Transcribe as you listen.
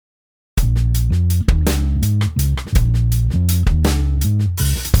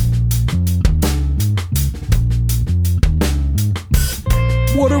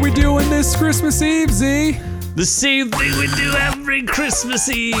this Christmas Eve, Z? The same thing we do every Christmas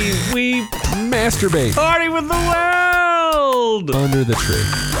Eve. We Masturbate party with the world. under the tree.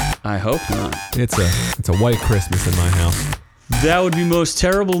 I hope not. It's a white Christmas in my house. That would be most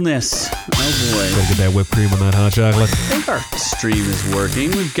terribleness. Oh boy. Gotta get that whipped cream on that hot chocolate. I think our stream is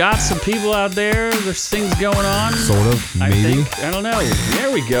working. We've got some people out there. There's things going on. Sort of, maybe. I don't know.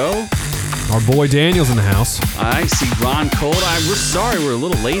 There we go. Our boy Daniel's in the house. I see Ron Cold. We're sorry we're a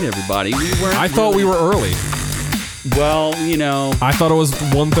little late, everybody. I thought we were early. Well, you know. I thought it was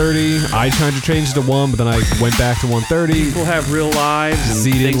 1:30. I tried to change it to 1, but then I went back to 1:30. People have real lives and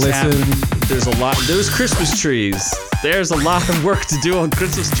Z didn't things listen. happen. There's a lot. Those Christmas trees. There's a lot of work to do on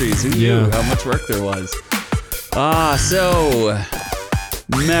Christmas trees. Who knew how much work there was? So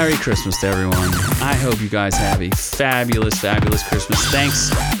Merry Christmas to everyone. I hope you guys have a fabulous, fabulous Christmas.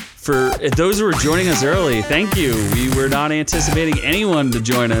 Thanks for those who are joining us early. Thank you. We were not anticipating anyone to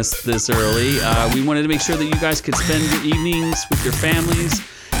join us this early. We wanted to make sure that you guys could spend your evenings with your families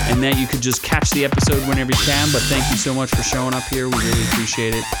and that you could just catch the episode whenever you can. But thank you so much for showing up here. We really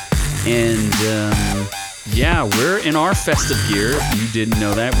appreciate it. And yeah, we're in our festive gear. If you didn't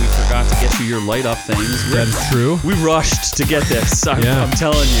know that, we forgot to get you your light up things. That is true. We rushed to get this. I'm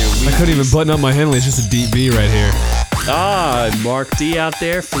telling you. I couldn't even button up my Henley. It's just a deep V right here. Mark D out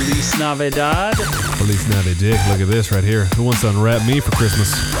there. Feliz Navidad. Feliz Navidad. Look at this right here. Who wants to unwrap me for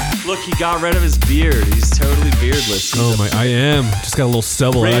Christmas? Look, he got rid of his beard. He's totally beardless. Oh my, I am. Just got a little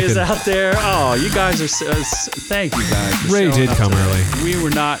stubble. Ray is out there. Oh, you guys are. Thank you guys. For Ray did come early. We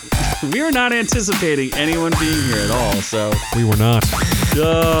were not anticipating anyone being here at all. So we were not.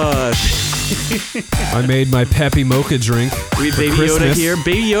 I made my Peppy Mocha drink. We have Baby Christmas. Yoda here.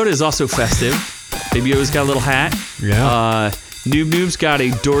 Baby Yoda is also festive. Baby Yoda's got a little hat. Yeah. Noob's got a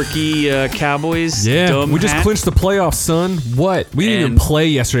dorky Cowboys. Yeah, we just clinched the playoffs, son. What? We didn't even play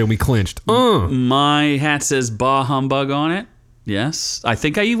yesterday when we clinched. My hat says Bah Humbug on it. Yes. I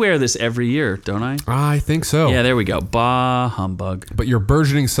think I wear this every year, don't I? I think so. Yeah, there we go. Bah Humbug. But your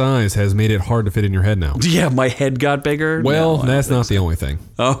burgeoning size has made it hard to fit in your head now. Yeah, my head got bigger. Well, that's not the only thing.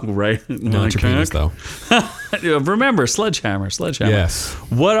 Oh, right. Not your penis, though. Remember, Sledgehammer. Yes.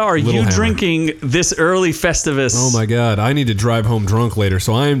 What are Little you hammer. drinking this early Festivus? Oh my God, I need to drive home drunk later,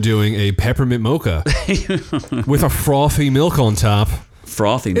 so I am doing a peppermint mocha with a frothy milk on top.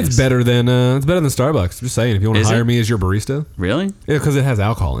 Frothiness. It's better than Starbucks. Just saying, if you want to hire me as your barista. Really? Yeah, because it has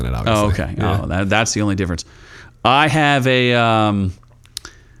alcohol in it, obviously. Oh, okay. Yeah. Oh, that's the only difference. I have I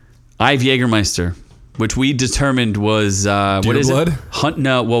have Jägermeister, which we determined was what is Blood? it?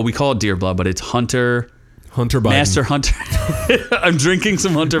 No, well, we call it Deer Blood, but it's Hunter Biden. Master Hunter. I'm drinking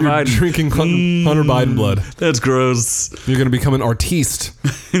some Hunter Biden. Drinking Hunter Biden blood. That's gross. You're going to become an artiste.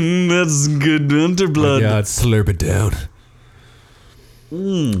 That's good Hunter blood. Yeah, slurp it down.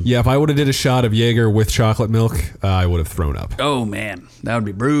 Yeah, if I would have did a shot of Jaeger with chocolate milk, I would have thrown up. Oh, man. That would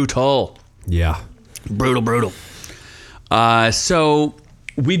be brutal. Yeah. Brutal. So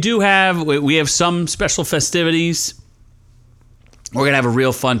we have some special festivities. We're going to have a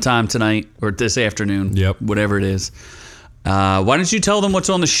real fun time tonight or this afternoon. Yep. Whatever it is. Why don't you tell them what's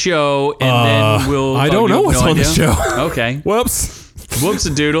on the show and then we'll... I don't know what's on the show. Okay. Whoops.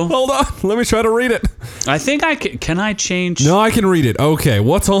 Whoops-a-doodle. Hold on. Let me try to read it. I think I can I change... No, I can read it. Okay,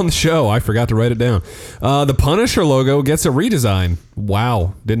 what's on the show? I forgot to write it down. The Punisher logo gets a redesign.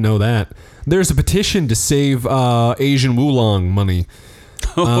 Wow, didn't know that. There's a petition to save Asian Wulong money.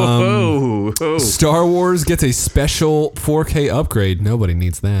 Star Wars gets a special 4K upgrade. Nobody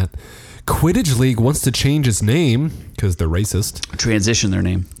needs that. Quidditch League wants to change its name because they're racist. Transition their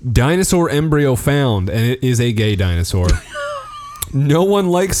name. Dinosaur embryo found, and it is a gay dinosaur. No one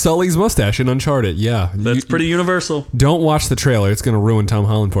likes Sully's mustache in Uncharted. Yeah. That's pretty universal. Don't watch the trailer. It's going to ruin Tom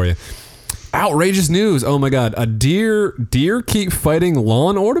Holland for you. Outrageous news. Oh my God. A deer keep fighting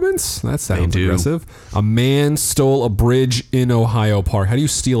lawn ornaments? That sounds aggressive. A man stole a bridge in Ohio Park. How do you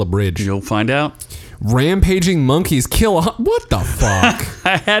steal a bridge? You'll find out. Rampaging monkeys kill what the fuck?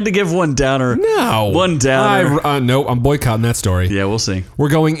 I had to give one downer. No. One downer. No, I'm boycotting that story. Yeah, we'll see. We're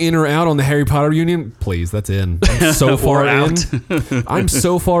going in or out on the Harry Potter reunion? Please, that's in. I'm so far in. I'm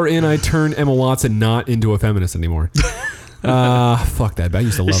so far in, I turned Emma Watson not into a feminist anymore. Fuck that. I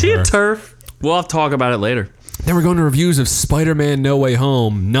used to love her. Is she a TERF? We'll have to talk about it later. Then we're going to reviews of Spider-Man No Way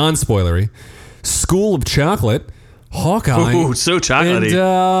Home, non-spoilery, School of Chocolate, Hawkeye. Ooh, so chocolatey.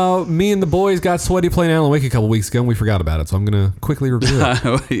 And me and the boys got sweaty playing Alan Wake a couple weeks ago, and we forgot about it, so I'm going to quickly review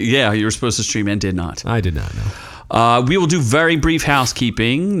it. Yeah, you were supposed to stream and did not. I did not know. We will do very brief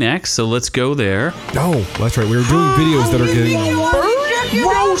housekeeping next, so let's go there. Oh, that's right. We were doing videos that are getting...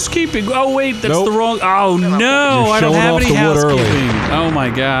 Housekeeping. Oh wait, that's Nope. the wrong. Oh no, You're I don't showing have off any the wood early. housekeeping. Oh my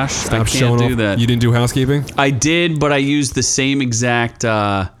gosh, I Stop can't showing do off. that. You didn't do housekeeping? I did, but I used the same exact.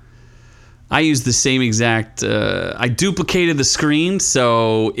 I duplicated the screen,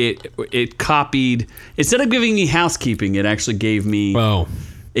 so it copied. Instead of giving me housekeeping, it actually gave me. Oh.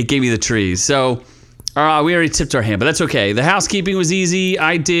 It gave me the trees. So we already tipped our hand, but that's okay. The housekeeping was easy.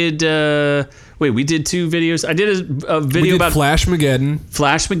 I did. We did 2 videos. I did a video We did about Flashmageddon.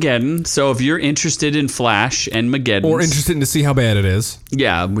 Flashmageddon. So if you're interested in Flash and Mageddon, Or interested to see how bad it is.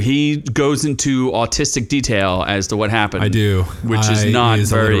 yeah, he goes into autistic detail as to what happened. I do. Which is I not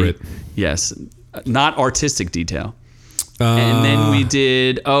is very. illiterate. Yes, not artistic detail. And then we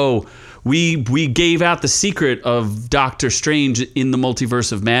did. We gave out the secret of Doctor Strange in the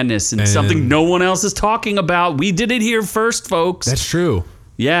Multiverse of Madness, and something no one else is talking about. We did it here first, folks. That's true.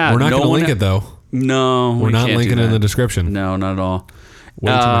 Yeah, We're not going to link it, though. No, We're not linking it in the description. No, not at all.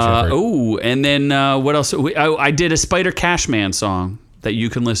 Way too much effort. And then what else? I did a Spider Cashman song that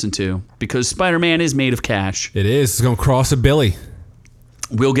you can listen to because Spider-Man is made of cash. It is. It's going to cross a billy.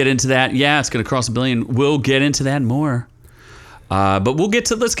 We'll get into that. Yeah, it's going to cross $1 billion. We'll get into that more. But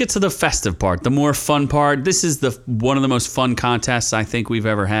let's get to the festive part, the more fun part. This is one of the most fun contests I think we've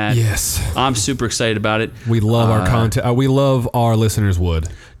ever had. Yes. I'm super excited about it. We love our content. We love our listeners would.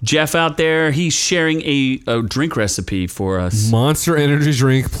 Jeff out there, he's sharing a drink recipe for us. Monster Energy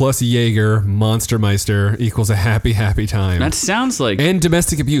drink plus Jaeger Monster Meister equals a happy, happy time. That sounds like... And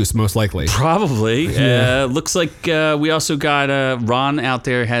domestic abuse, most likely. Probably. Yeah. Looks like we also got Ron out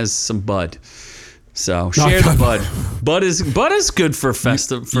there has some Bud. So share the Bud. Bud is good for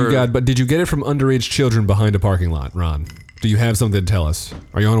festive. But did you get it from underage children behind a parking lot, Ron? Do you have something to tell us?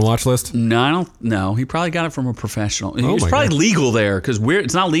 Are you on a watch list? No, I don't know. He probably got it from a professional. It's my probably God. legal there because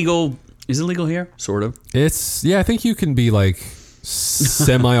it's not legal. Is it legal here? Sort of. I think you can be like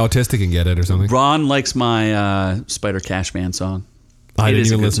semi-autistic and get it or something. Ron likes my Spider Cashman song. I It didn't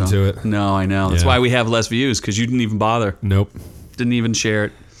is a even good listen song. to it. No, I know. That's Yeah. why we have less views because you didn't even bother. Nope. Didn't even share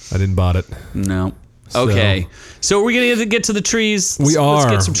it. I didn't bought it. No. Okay. So we're going to get to the trees. We are.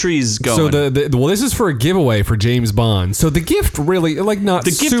 Let's get some trees going. So this is for a giveaway for James Bond. So the gift really not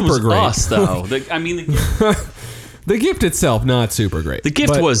the gift super was great. us, though. The gift itself not super great. The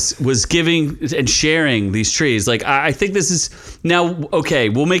gift but was giving and sharing these trees. Like I think this is now okay.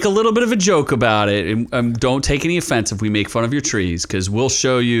 We'll make a little bit of a joke about it, and don't take any offense if we make fun of your trees because we'll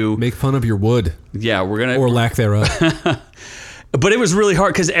show you. make fun of your wood Yeah, we're gonna or lack thereof. But it was really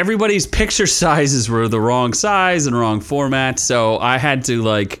hard because everybody's picture sizes were the wrong size and wrong format, so I had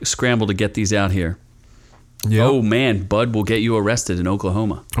to scramble to get these out here. Yep. Oh man, Bud will get you arrested in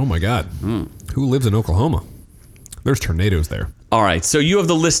Oklahoma. Oh my God. Who lives in Oklahoma? There's tornadoes there. All right, so you have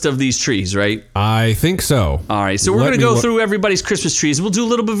the list of these trees, right? I think so. All right, so we're going to go through everybody's Christmas trees. We'll do a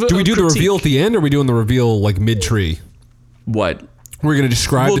little bit of Do we do the critique. reveal at the end, or are we doing the reveal mid-tree? What? We're going to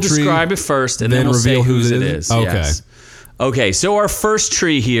describe the tree. We'll describe it first, and then we'll reveal say who whose it it is? is. Okay. Yes. Okay, so our first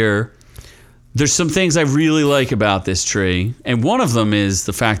tree here, there's some things I really like about this tree, and one of them is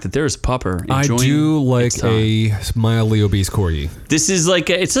the fact that there's a pupper I enjoying do like its time. a mildly obese corgi. This is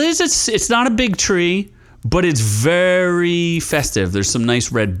it's not a big tree, but it's very festive. There's some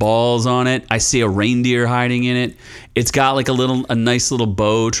nice red balls on it. I see a reindeer hiding in it. It's got a nice little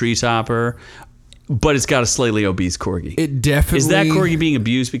bow tree topper, but it's got a slightly obese corgi. It definitely Is that corgi being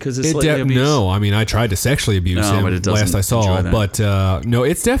abused because it's slightly obese? No, I mean I tried to sexually abuse him but it doesn't last I saw, enjoy that. but no,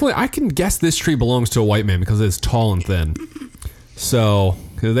 it's definitely. I can guess this tree belongs to a white man because it's tall and thin. So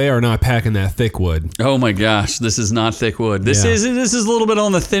they are not packing that thick wood. Oh my gosh, this is not thick wood. This Yeah. is a little bit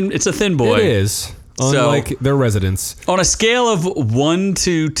on the thin. It's a thin boy. It is, unlike their residents. On a scale of 1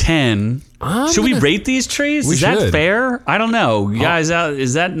 to 10, should we rate these trees? We Is that should. fair? I don't know. You guys out?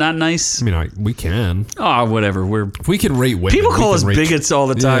 Is that not nice? I mean, we can. Oh, whatever. If we can rate women. People we call can us rate bigots all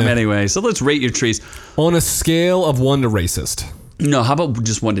the time Yeah. anyway. So let's rate your trees. On a scale of 1 to racist. No, how about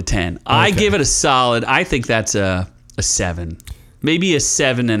just 1 to 10? I Okay. give it a solid. I think that's a 7, maybe a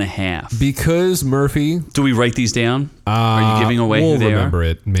 7.5. Because Murphy. Do we write these down? Are you giving away we'll who they remember are?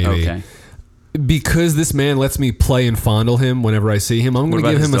 it, maybe. Okay. Because this man lets me play and fondle him whenever I see him, I'm going to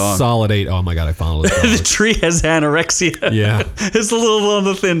about give his him a dog? solid 8. Oh my God, I fondled his The dog. tree has anorexia. Yeah. It's a little on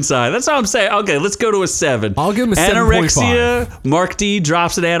the thin side. That's all I'm saying. Okay, let's go to a 7. I'll give him a Anorexia. 7.5. Mark D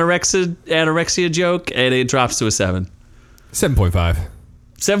drops an anorexia joke, and it drops to a 7. 7.5.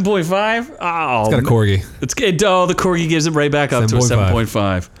 7.5? Oh. Got a corgi. The corgi gives it right back up to a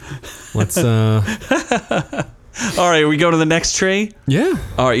 7.5. Let's All right, we go to the next tree. Yeah.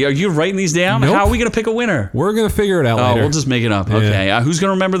 All right, are you writing these down? Nope. How are we gonna pick a winner? We're gonna figure it out Oh, later. we'll just make it up. Yeah. Okay. Who's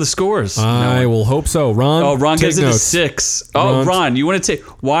gonna remember the scores? I will hope so. Ron. Oh, Ron take gives it a notes. 6. Oh, Ron, you want to take?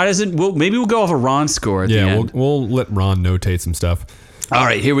 Why doesn't? Maybe we'll go off a Ron score at the Yeah, end. we'll let Ron notate some stuff. All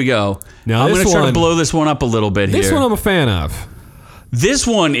right, here we go. Now, I'm this going to try to one- blow this one up a little bit here. This one I'm a fan of. This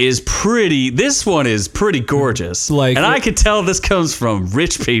one is pretty gorgeous. Like- and I could tell this comes from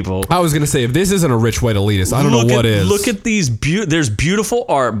rich people. I was gonna say, if this isn't a rich white elitist, I don't know what is. Look at these. There's beautiful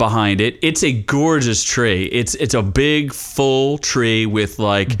art behind it. It's a gorgeous tree. It's a big full tree with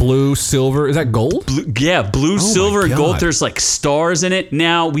like blue, silver. Is that gold? blue, silver, and gold. God. There's like stars in it.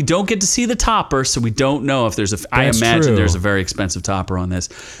 Now we don't get to see the topper, so we don't know if there's a. I That's imagine true. there's a very expensive topper on this.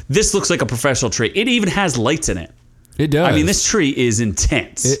 This looks like a professional tree. It even has lights in it. It does. I mean, this tree is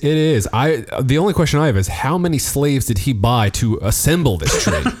intense. It is. The only question I have is how many slaves did he buy to assemble this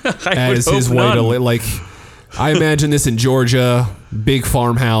tree as would his hope way to none. like? I imagine this in Georgia, big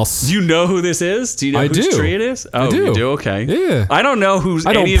farmhouse. Do you know who this is? Do you know I whose do. tree it is? Oh, do. you do? Okay. Yeah. I don't know who's.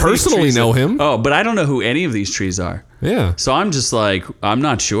 I don't any of these personally trees know are. him. Oh, but I don't know who any of these trees are. Yeah. So I'm just like, I'm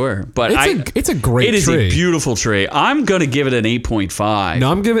not sure. But It's a great It is tree. a beautiful tree. I'm gonna give it an 8.5.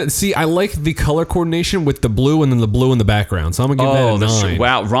 No, I'm giving. See, I like the color coordination with the blue and then the blue in the background. So I'm gonna give Oh, that a that's 9. true.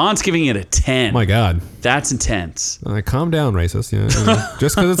 Wow, Ron's giving it a 10. My God. That's intense. Calm down, racist. Yeah.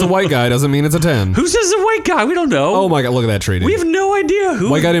 Just because it's a white guy doesn't mean it's a 10. Who says it's a white guy? We don't know. Oh my God! Look at that tree. Dude. We have no idea who.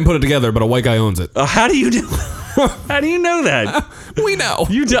 White guy didn't put it together, but a white guy owns it. How do you know? How do you know that? We know.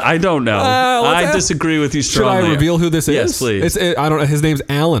 I don't know. I disagree with you Should strongly. I reveal who this is? Yes, please. I don't know. His name's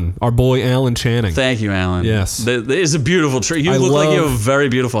Alan. Our boy Alan Channing. Thank you, Alan. Yes. It is a beautiful tree. You I look like you love- have a very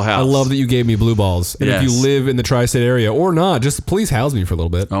beautiful house. I love that you gave me blue balls. And if Yes. you live in the tri-state area or not, just please house me for a little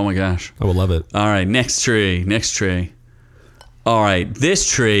bit. Oh my gosh. I would love it. All right, next tree. All right, this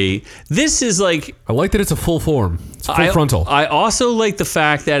tree. This is like I like that it's a full form. It's full frontal. I also like the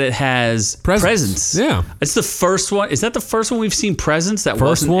fact that it has presents. Yeah. It's the first one. Is that the first one we've seen presents that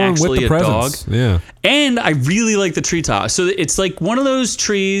First wasn't one actually with the a presents. dog? Yeah. And I really like the treetop. So it's like one of those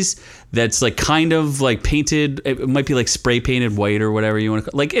trees that's like kind of like painted. It might be like spray painted white or whatever you want to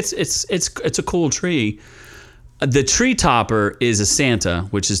call. Like it's a cool tree. The tree topper is a Santa,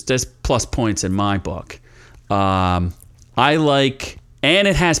 which is that's plus points in my book. I like, and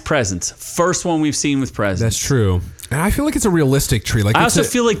it has presents. First one we've seen with presents. That's true. And I feel like it's a realistic tree. Like I it's also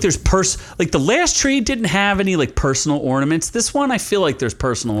feel like there's like the last tree didn't have any like personal ornaments. This one I feel like there's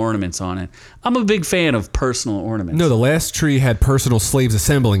personal ornaments on it. I'm a big fan of personal ornaments. No, the last tree had personal slaves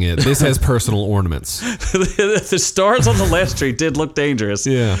assembling it. This has personal ornaments. The stars on the last tree did look dangerous.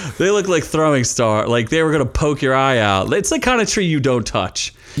 Yeah. They look like throwing star, like they were gonna poke your eye out. It's the kind of tree you don't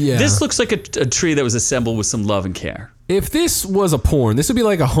touch. Yeah. This looks like a tree that was assembled with some love and care. If this was a porn, this would be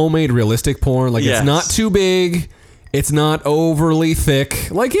like a homemade realistic porn. Like Yes. it's not too big. It's not overly thick.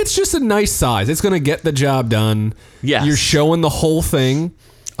 Like it's just a nice size. It's going to get the job done. Yes. You're showing the whole thing.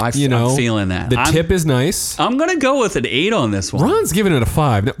 I'm feeling that. The tip is nice. I'm gonna go with an 8 on this one. Ron's giving it a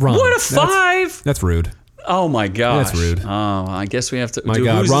 5. No, Ron, What a 5! That's rude. Oh my gosh. That's rude. Oh, I guess we have to. My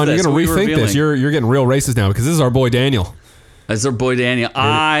God, Ron, you're going to rethink this. You're getting real racist now because this is our boy Daniel. As our boy Daniel,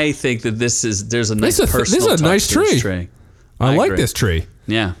 I think that there's a nice personal this is a touch nice to this tree. I like agree. this tree.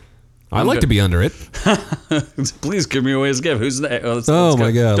 Yeah. I'd like to be under it. Please give me away as a gift. Who's next? Let's Oh, go.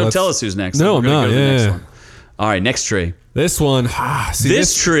 my God, Don't let's- tell us who's next. No, We're I'm gonna not. go to the next Yeah. one. All right, next tree. This one, see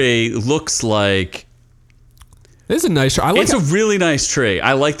This tree looks like this is a nice tree. I like it's a really nice tree.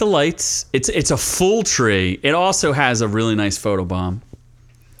 I like the lights. It's a full tree. It also has a really nice photo bomb.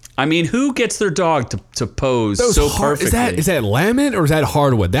 I mean, who gets their dog to pose so perfectly? Is that laminate or is that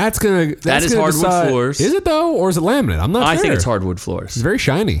hardwood? That is gonna hardwood decide. floors. Is it though, or is it laminate? I'm not sure. I think it's hardwood floors. It's very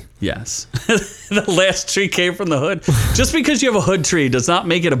shiny. Yes. The last tree came from the hood. Just because you have a hood tree does not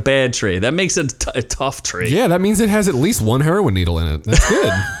make it a bad tree. That makes it a tough tree. Yeah, that means it has at least one heroin needle in it. That's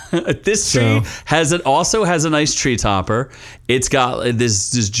good. This tree also has a nice tree topper. It's got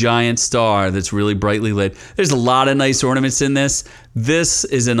this giant star that's really brightly lit. There's a lot of nice ornaments in this. This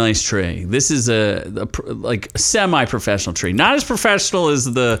is a nice tree. This is a semi-professional tree. Not as professional as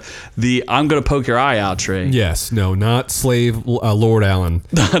the I'm going to poke your eye out tree. Yes, no, not slave Lord Allen.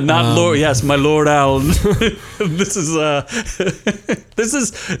 Not Lord. Yes, my Lord Allen. This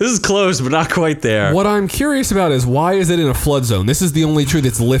is close, but not quite there. What I'm curious about is why is it in a flood zone? This is the only tree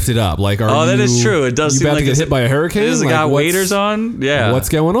that's lifted up. Like, that is true. It does you seem about like to get hit by a hurricane? There's a Like, guy what's- waders on. Yeah. What's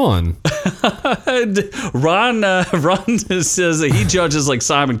going on? Ron says that he judges like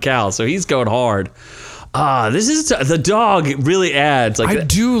Simon Cowell, so he's going hard. This is the dog really adds. Like I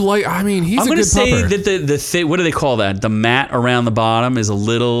do like. I mean, he's I'm a going to good say pupper. that the what do they call that? The mat around the bottom is a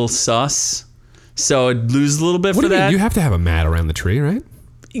little sus. So it loses a little bit What for do you that. mean? You have to have a mat around the tree, right?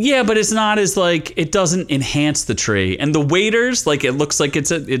 Yeah, but it's not as like, it doesn't enhance the tree. And the waders, like it looks like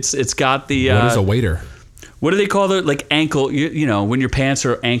it's got the What is a waiter? what do they call it? Like ankle, you know, when your pants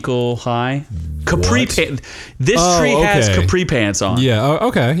are ankle high. Capri What? pants. This Oh, tree has okay. capri pants on. Yeah. Oh,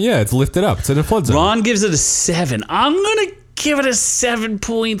 okay. Yeah, it's lifted up. It's in a flood zone. Ron gives it a 7. I'm gonna give it a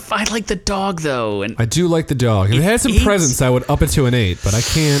 7.5. I like the dog though, and I do like the dog. If it had some eats- presence, I would up it to an 8, but I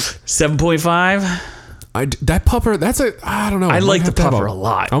can't. 7.5. That pupper, I don't know. I might like the have to have pupper a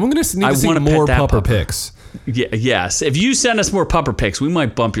lot. I'm going to need I to see wanna more pet that pupper pupper. pics. Yeah, yes. If you send us more pupper pics, we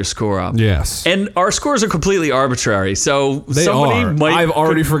might bump your score up. Yes. And our scores are completely arbitrary, so They somebody are. might. I've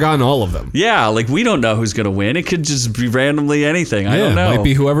already forgotten all of them. Yeah, like we don't know who's gonna win. It could just be randomly anything. I don't it know. might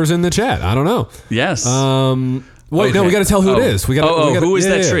be whoever's in the chat. I don't know. Yes. Wait, no, Okay. we got to tell who Oh. it is. We got. Who is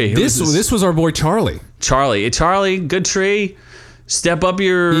that tree? Who This is this? this was our boy Charlie. Charlie, good tree. Step up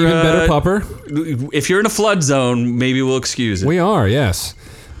your Even better pupper. If you're in a flood zone, maybe we'll excuse it. We are, yes.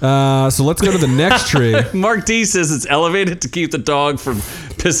 So let's go to the next tree. Mark D says it's elevated to keep the dog from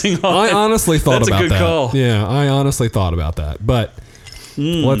pissing on. I honestly thought That's about a good that. call. Yeah, I honestly thought about that. But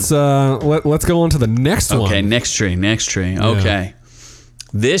let's go on to the next one. Okay, next tree. Okay.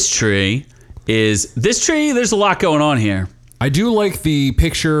 This tree. There's a lot going on here. I do like the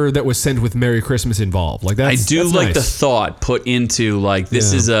picture that was sent with Merry Christmas involved. Like I that's do that's like nice. the thought put into like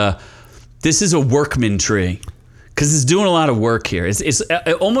this Yeah. is a workman tree because it's doing a lot of work here. It's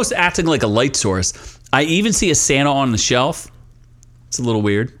almost acting like a light source. I even see a Santa on the shelf. It's a little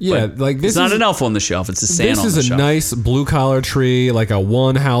weird. Yeah, but like this it's not is- an elf on the shelf. It's a Santa This on is the a shelf. nice blue collar tree, like a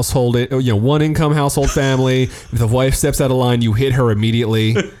one income household family. If the wife steps out of line, you hit her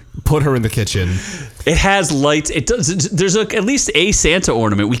immediately, put her in the kitchen. It has lights. It does. There's at least a Santa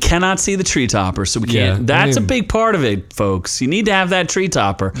ornament. We cannot see the tree topper, so we Yeah, can't. That's I mean- a big part of it, folks. You need to have that tree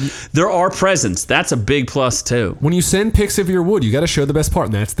topper. There are presents. That's a big plus too. When you send pics of your wood, you got to show the best part,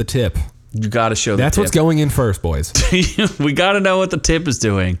 and that's the tip. You got to show. That's the what's tip. going in first, boys. We got to know what the tip is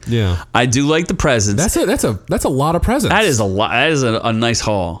doing. Yeah. I do like the presents. That's a lot of presents. That is a lot. That is a nice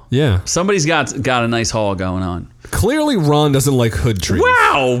haul. Yeah. Somebody's got a nice haul going on. Clearly, Ron doesn't like hood trees.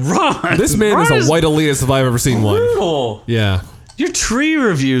 Wow, Ron. This man Ron is a white elitist if I've ever seen one. brutal. Yeah. Your tree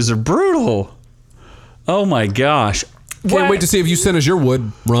reviews are brutal. Oh my gosh. Can't wait to see if you send us your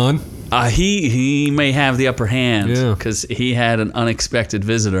wood, Ron. He may have the upper hand Yeah. because he had an unexpected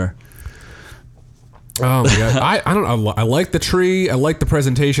visitor. Oh my god. I don't know. I like the tree. I like the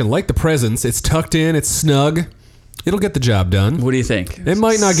presentation. I like the presents. It's tucked in. It's snug. It'll get the job done. What do you think? It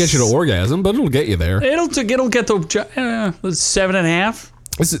might not get you to orgasm, but it'll get you there. It'll get the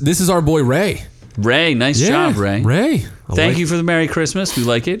 7.5. This is our boy Ray. Ray, nice job, Ray. Ray. Thank you for the Merry Christmas. We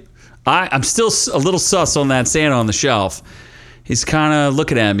like it. I'm still a little sus on that Santa on the shelf. He's kind of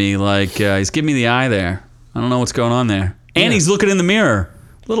looking at me like he's giving me the eye there. I don't know what's going on there. And Yeah. he's looking in the mirror.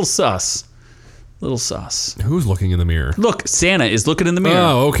 Little sus. Little sus. Who's looking in the mirror? Look, Santa is looking in the mirror.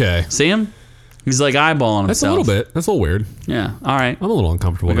 Oh, okay. See him? He's like eyeballing That's himself. a little bit. That's a little weird. Yeah. All right. I'm a little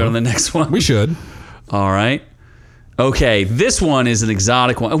uncomfortable. We'll go to now. the next one. We should. All right. Okay. This one is an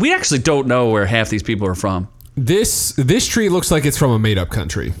exotic one. We actually don't know where half these people are from. This tree looks like it's from a made up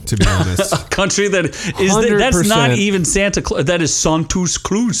country, to be honest. Country that is that's not 100%. even Santa Claus. That is Santus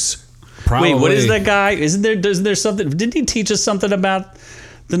Cruz. Probably. Wait, what is that guy? Isn't there something? Didn't he teach us something about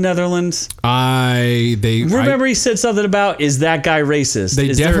the Netherlands? Remember he said something about, is that guy racist? They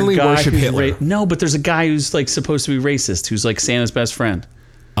Is there a definitely guy worship who's Hitler. No, but there's a guy who's like supposed to be racist, who's like Santa's best friend.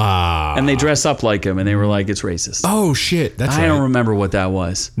 And they dress up like him, and they were like, it's racist. Oh shit, that's I right. don't remember what that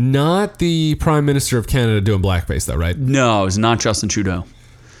was. Not the Prime Minister of Canada doing blackface, though, right? No, it's not Justin Trudeau.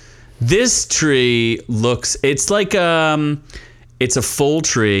 This tree looks, it's like it's a full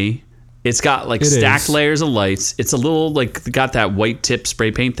tree. It's got like stacked is. layers of lights. It's a little like got that white tip spray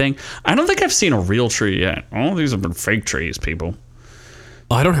paint thing. I don't think I've seen a real tree yet. All these have been fake trees, people.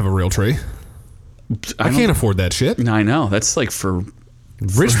 I don't have a real tree. I can't afford that shit. I know. That's like for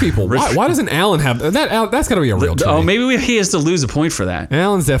Rich people. Why doesn't Alan have that? That's got to be a real tree. Oh, maybe he has to lose a point for that.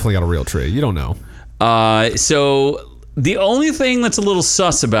 Alan's definitely got a real tree. You don't know. So the only thing that's a little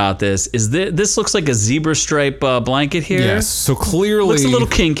sus about this is that this looks like a zebra stripe blanket here. Yes. So clearly, Looks a little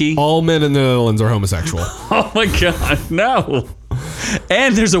kinky. All men in the Netherlands are homosexual. Oh my god, no.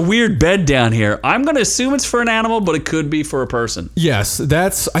 And there's a weird bed down here. I'm going to assume it's for an animal, but it could be for a person. Yes,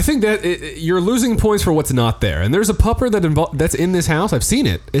 I think that you're losing points for what's not there. And there's a pupper that's in this house. I've seen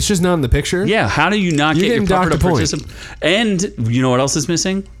it. It's just not in the picture. Yeah, how do you not You're get your getting pupper to docked a point. participate? And you know what else is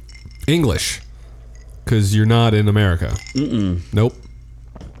missing? English. Because you're not in America. Nope.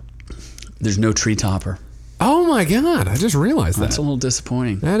 There's no tree topper. Oh my God! I just realized that. That's a little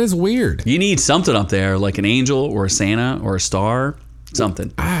disappointing. That is weird. You need something up there, like an angel or a Santa or a star,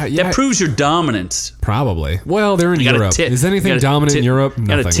 something that proves your dominance. Probably. Well, they're in You gotta Europe. tip. Is anything You gotta dominant in tip. Europe? You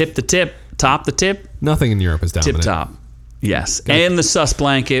Nothing. got to tip the tip, top the tip, Nothing in Europe is dominant. tip top. Yes, and the sus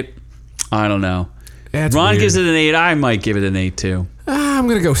blanket. I don't know. That's Ron weird. gives it an 8. I might give it an 8 too. I'm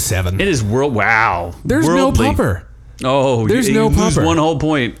gonna go 7. It is wow. There's worldly. no pupper. Oh, There's you no lose pupper. one whole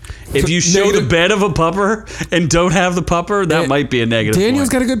point. If you show Negative- the bed of a pupper and don't have the pupper, that might be a negative Daniel's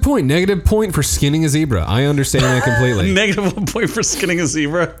point. got a good point. Negative point for skinning a zebra. I understand that completely. Negative 1 point for skinning a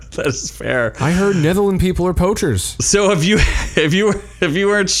zebra. That is fair. I heard Netherlands people are poachers. So if you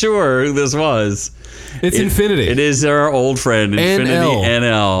weren't sure who this was, It's Infinity. It is our old friend Infinity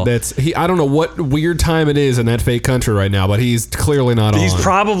NL. That's he. I don't know what weird time it is in that fake country right now, but he's clearly not He's on.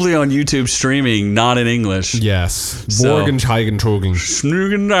 probably on YouTube streaming, not in English. Yes. So- Borgenscheigentrogen.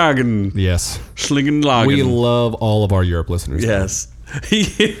 Snoogendagen. Yes. Schlingenlagen. We love all of our Europe listeners. Yes.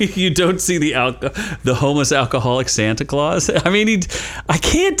 You don't see the homeless alcoholic Santa Claus. I mean, I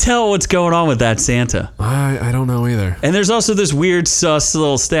can't tell what's going on with that Santa. I don't know either. And there's also this weird sus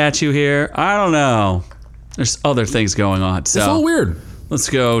little statue here. I don't know. There's other things going on. It's all So weird. let's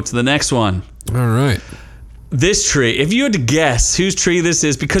go to the next one. All right. This tree. If you had to guess whose tree this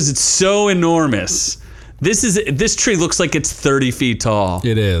is, because it's so enormous, this tree looks like it's 30 feet tall.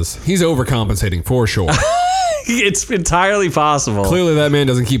 It is. He's overcompensating for sure. It's entirely possible. Clearly, that man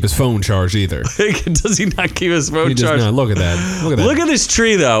doesn't keep his phone charged either. Does he not keep his phone He does charged? not. Look at that. Look at that. Look at this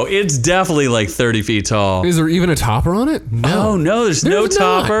tree, though. It's definitely like 30 feet tall. Is there even a topper on it? Oh, no, there's no There's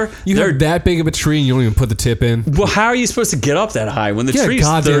not. topper. You have that big of a tree and you don't even put the tip in. Well, how are you supposed to get up that high when the Get a tree's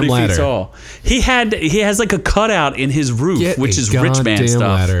goddamn 30 ladder. feet tall? He has like a cutout in his roof, Get which a is rich man goddamn stuff.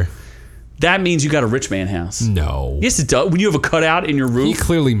 ladder. That means you got a rich man house. No. Yes, it does. When you have a cutout in your He roof.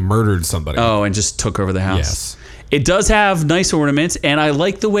 clearly murdered somebody. Oh, and just took over the house. Yes. It does have nice ornaments, and I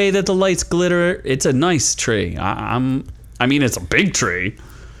like the way that the lights glitter. It's a nice tree. I mean, it's a big tree.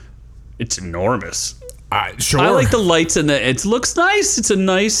 It's enormous. Sure. I like the lights and it looks nice. It's a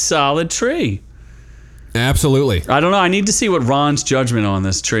nice, solid tree. Absolutely. I don't know. I need to see what Ron's judgment on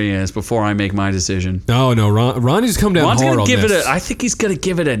this tree is before I make my decision. No, Ronnie's come down Ron's hard gonna on give this. I think he's gonna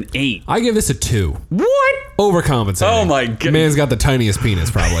give it an 8. I give this a 2. What? Overcompensating. Oh my God. Man's got the tiniest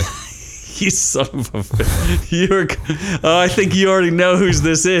penis, probably. You son of a I think you already know whose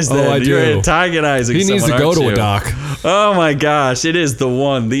this is. Then. I do. You're antagonizing He needs to someone, go aren't to you? a doc. Oh my gosh! It is the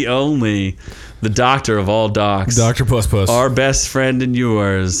one, the only, the doctor of all docs. Dr. Puss Puss. Our best friend and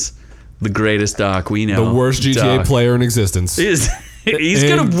yours, the greatest doc we know. The worst GTA Doc. player in existence. He's And-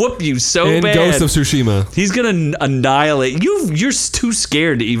 gonna whoop you so and bad. Ghost of Tsushima. He's gonna annihilate you. You're too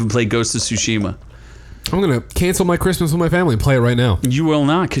scared to even play Ghost of Tsushima. I'm going to cancel my Christmas with my family and play it right now. You will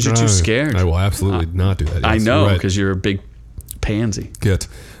not, because you're too scared. I will absolutely not do that. I Yes, know, you're right. because you're a big pansy. Good.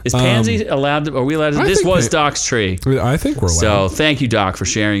 Is pansy allowed to? Are we allowed to? I This think was Doc's tree. I think we're allowed. So thank you, Doc, for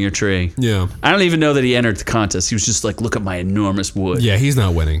sharing your tree. Yeah. I don't even know that he entered the contest. He was just like, look at my enormous wood. Yeah, he's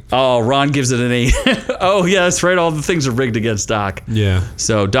not winning. Oh, Ron gives it an 8. Oh, yeah, that's right. All the things are rigged against Doc. Yeah.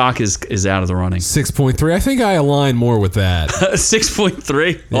 So Doc is out of the running. 6.3. I think I align more with that.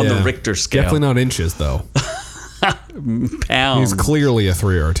 6.3 on the Yeah. Richter scale. Definitely not inches, though. Pounds. He's clearly a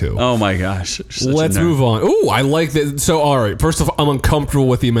 3 or 2. Oh my gosh. Such a Let's nerd. move on. Ooh, I like that. So, all right. First of all, I'm uncomfortable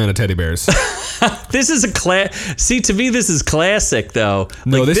with the amount of teddy bears. This is a See, to me, this is classic, though.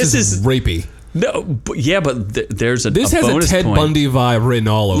 No, Like, this is rapey. No, there's This a has a bonus Ted point. Bundy vibe written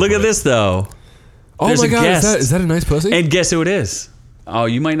all over Look at it. this, though. Oh There's my a God, guest. is that a nice pussy? And guess who it is? Oh,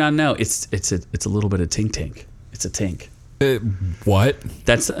 you might not know. It's a little bit of Tink Tink. It's a Tink. What?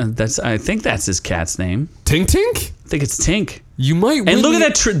 That's I think that's his cat's name. Tink Tink? I think it's Tink. You might win. And look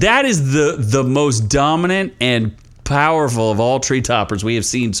at that that is the most dominant and powerful of all tree toppers we have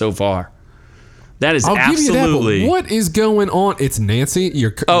seen so far. That is I'll absolutely. give you that, but what is going on? It's Nancy.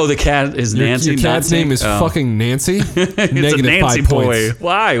 Oh, the cat is Nancy. Your cat's not name Tink? is Oh. fucking Nancy. It's a Negative Nancy 5 boy. points.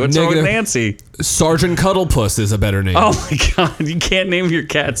 Why? What's wrong with Negative- Nancy? Sergeant Cuddlepuss is a better name. Oh my God! You can't name your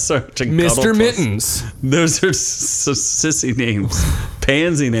cat Sergeant Mr. Cuddlepuss. Mittens. Those are sissy names,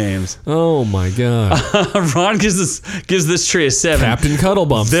 pansy names. Oh my God. Ron gives this tree a 7. Captain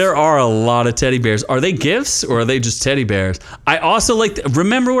Cuddlebumps. There are a lot of teddy bears. Are they gifts or are they just teddy bears? I also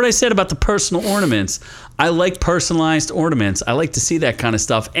remember what I said about the personal ornaments. I like personalized ornaments. I like to see that kind of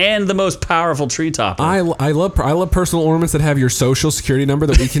stuff, and the most powerful tree topper. I love personal ornaments that have your social security number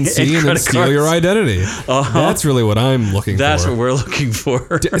that we can see and then steal your identity. That's really what I'm looking for. That's what we're looking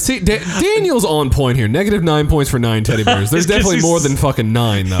for. See, Daniel's on point here. -9 points for 9 teddy bears. There's definitely more than fucking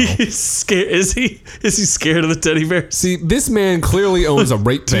 9 though. He's scared. Is he scared of the teddy bears? See, this man clearly owns a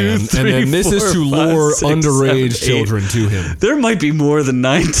rape van, and then this is to lure underage children to him. There might be more than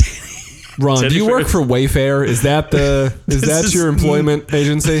 9. Ron, do you work for Wayfair? Is that your employment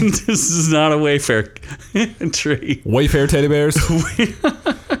agency? This is not a Wayfair tree. Wayfair teddy bears?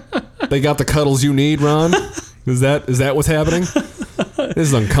 They got the cuddles you need, Ron? Is that what's happening? This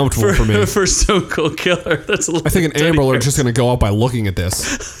is uncomfortable for me. For Stone Cold Killer. That's a I think an Amber Alert is just going to go out by looking at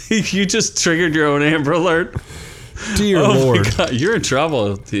this. You just triggered your own Amber Alert. Dear Lord. My God, you're in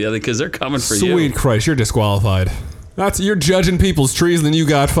trouble because they're coming for you. Sweet Christ, you're disqualified. You're judging people's trees and then you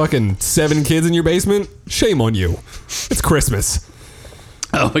got fucking 7 kids in your basement? Shame on you. It's Christmas.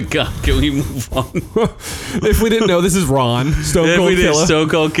 Oh my God, can we move on? If we didn't know, this is Ron, Stone Cold Killer. Stone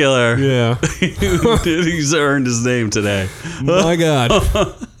Cold Killer. Yeah. He's earned his name today. My God.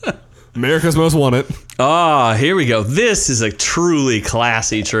 America's Most Wanted. Here we go. This is a truly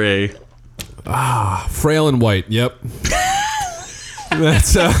classy tree. Frail and white, yep.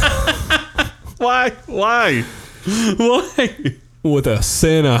 That's Why? with a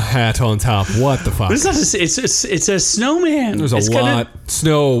Santa hat on top. What the fuck? It's a snowman. There's a lot.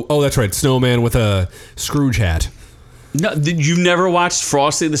 Snow. Oh, that's right. Snowman with a Scrooge hat. No, you've never watched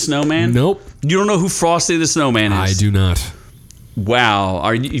Frosty the Snowman? Nope. You don't know who Frosty the Snowman is? I do not. Wow.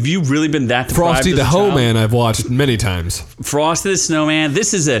 Have you really been that deprived? Frosty the Hoe Man I've watched many times. Frosty the Snowman.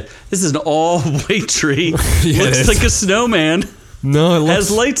 This is an all-white tree. Yeah, Looks like a snowman. No, it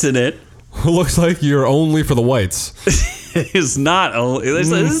has lights in it. Looks like you're only for the whites. It's not.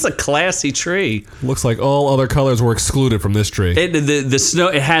 This is a classy tree. Looks like all other colors were excluded from this tree. The snow.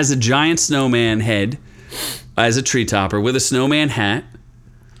 It has a giant snowman head as a tree topper with a snowman hat.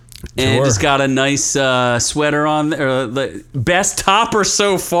 And Sure. it's got a nice sweater on there. The best topper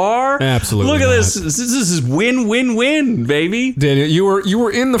so far. Absolutely Look at not. this. This is win-win-win, baby. Daniel, you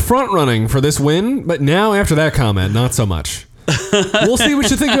were in the front running for this win, but now after that comment, not so much. We'll see what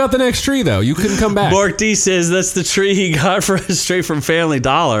you think about the next tree, though. You couldn't come back. Mark D says that's the tree he got straight from Family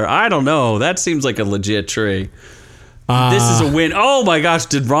Dollar. I don't know. That seems like a legit tree. This is a win. Oh my gosh,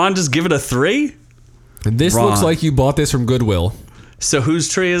 did Ron just give it a 3? This Ron. looks like you bought this from Goodwill. So whose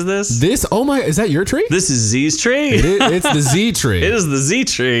tree is this? Is that your tree? This is Z's tree. It's the Z tree. It is the Z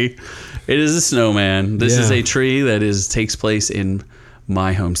tree. It is a snowman. This is Yeah. a tree that takes place in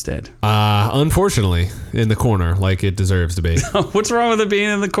my homestead. Unfortunately, in the corner, like it deserves to be. What's wrong with it being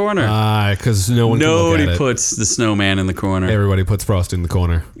in the corner? Because no one can look Nobody at it. puts the snowman in the corner. Everybody puts Frosty in the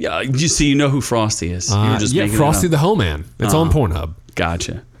corner. Yeah, you know who Frosty is. You're just making Frosty it up. the Hoe Man. It's on Pornhub.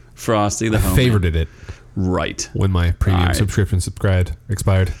 Gotcha. Frosty the Hoe Man. Favorited it Right. when my premium Alright. subscription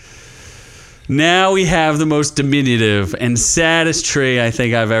expired. Now we have the most diminutive and saddest tree I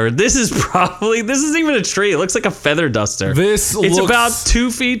think I've ever. This isn't even a tree. It looks like a feather duster. It's about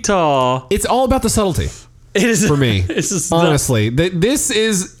 2 feet tall. It's all about the subtlety It is for me. It's just honestly, this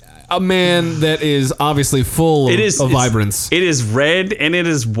is a man that is obviously full of vibrance. It is red and it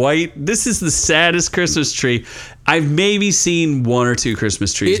is white. This is the saddest Christmas tree. I've maybe seen 1 or 2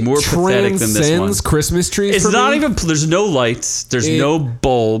 Christmas trees It more pathetic than this one. transcends Christmas trees. It's for not me. even. There's no lights. There's no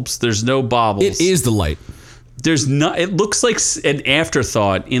bulbs. There's no baubles. It is the light. There's not. It looks like an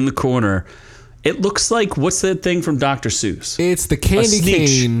afterthought in the corner. It looks like, what's that thing from Dr. Seuss? It's the candy sneak.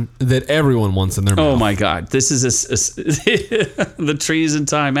 cane that everyone wants in their mouth. Oh my God! This is the trees in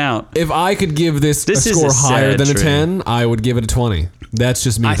timeout. If I could give this a This is score a higher sad than a tree. 10, I would give it a 20. That's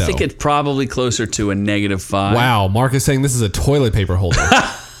just me, I though. think it's probably closer to a -5. Wow, Mark is saying this is a toilet paper holder.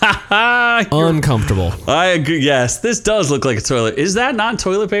 Uncomfortable. I agree. Yes, this does look like a toilet. Is that not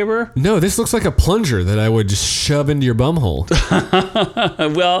toilet paper? No, this looks like a plunger that I would just shove into your bum hole.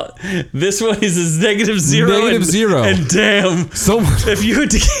 Well, this one is -0. Negative 0. And damn, So if you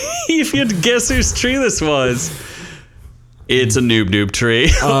had to guess whose tree this was, it's a Noob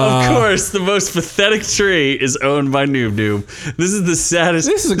tree. Of course, the most pathetic tree is owned by Noob. This is the saddest.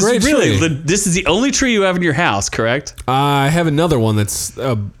 This is a great really, tree. This is the only tree you have in your house, correct? I have another one that's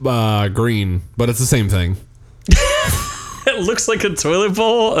green, but it's the same thing. It looks like a toilet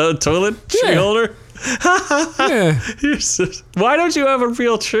bowl, a toilet tree Yeah. holder. Yeah, Why don't you have a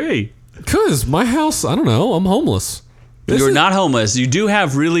real tree? because my house, I don't know, I'm homeless. This You're is- not homeless. You do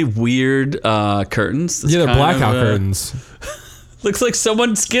have really weird curtains. That's Yeah, they're kind blackout of, curtains. Looks like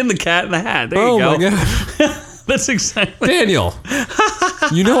someone skinned the cat in the hat. There Oh you go. my god. That's exactly. Daniel.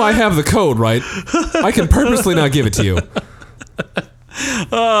 You know I have the code, right? I can purposely not give it to you.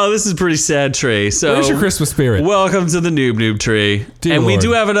 Oh, this is a pretty sad tree. So, where's your Christmas spirit? Welcome to the Noob tree. Dear and Lord. we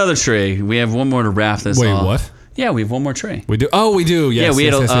do have another tree. We have one more to wrap this Wait, off. what? Yeah, we have one more tree. We do. Oh, we do. Yes. Yeah, we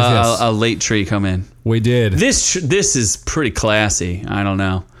had yes. a late tree come in. We did. This is pretty classy. I don't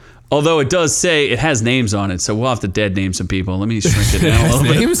know. Although it does say it has names on it, so we'll have to dead name some people. Let me shrink it down a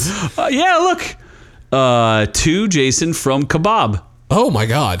little names? bit. Yeah, look. To Jason from Kebab. Oh my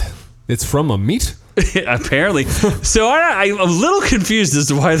God! It's from a meat. Apparently. So I'm a little confused as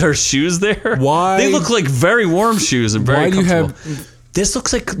to why there are shoes there. Why? They look like very warm shoes and very Why do you comfortable. have? This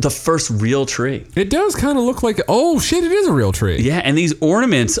looks like the first real tree. It does kind of look like. Oh shit! It is a real tree. Yeah, and these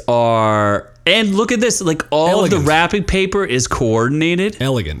ornaments are. And look at this. Like all of the wrapping paper is coordinated.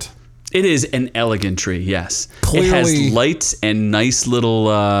 Elegant. It is an elegant tree, yes. Clearly, it has lights and nice little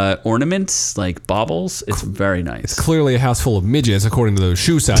ornaments, like baubles. It's very nice. It's clearly a house full of midgets, according to those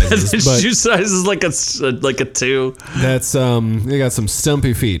shoe sizes. The but shoe size is like a 2. that's they got some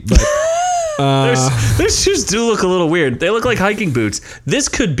stumpy feet, but Their shoes do look a little weird. They look like hiking boots. This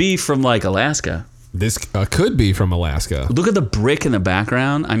could be from like Alaska. this could be from Alaska. Look at the brick in the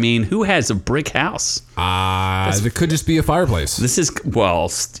background. I mean, who has a brick house? It could just be a fireplace. This is, well,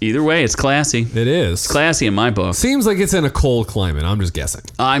 either way, it's classy. It is Classy in my book. Seems like it's in a cold climate. I'm just guessing.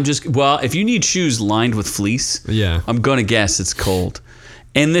 Well, if you need shoes lined with fleece, Yeah. I'm going to guess it's cold.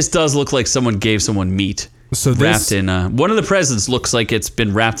 And this does look like someone gave someone meat. So Wrapped in, one of the presents looks like it's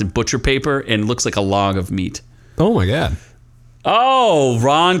been wrapped in butcher paper and looks like a log of meat. Oh my God. Oh,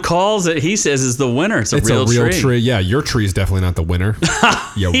 Ron calls it. He says it's the winner. It's a real tree. Yeah, your tree's definitely not the winner.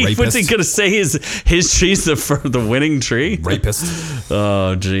 You What's rapist. he gonna say? His tree's the winning tree? Rapist.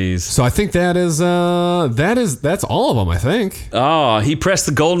 Oh, jeez. So I think that's all of them. I think Oh, he pressed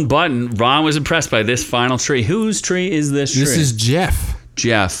the golden button. Ron was impressed by this final tree. Whose tree is this tree? this is Jeff,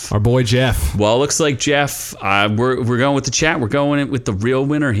 Jeff. our boy Jeff. Well, it looks like Jeff. We're going with the chat. We're going with the real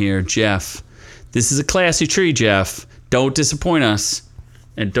winner here, Jeff. This is a classy tree, Jeff. Don't disappoint us,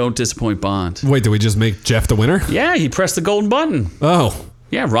 and don't disappoint Bond. Wait, did we just make Jeff the winner? Yeah, he pressed the golden button. Oh,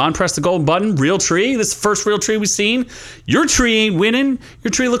 Yeah, Ron pressed the golden button. Real tree. This is the first real tree we've seen. Your tree ain't winning.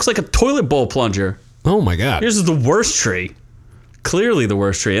 Your tree looks like a toilet bowl plunger. oh my God. Yours is the worst tree. Clearly the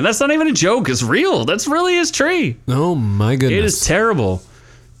worst tree. And that's not even a joke. It's real. That's really his tree. Oh my goodness. It is terrible.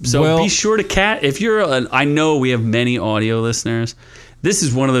 So Well- be sure to if you're I know we have many audio listeners. This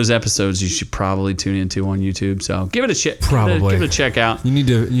is one of those episodes you should probably tune into on YouTube. So give it a check. Probably. Give it a check out. You need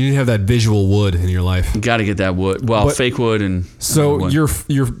to have that visual wood in your life. Got to get that wood. Well, But- fake wood and So wood.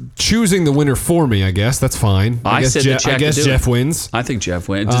 you're choosing the winner for me, I guess. That's fine. I guess said the chat I guess could do Jeff it. wins. I think Jeff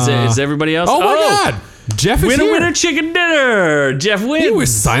wins. Is everybody else? Oh my God. Jeff is Winner, here. winner, chicken dinner. Jeff wins. He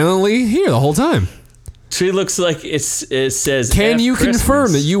was silently here the whole time. Tree looks like it says. Can F you Christmas.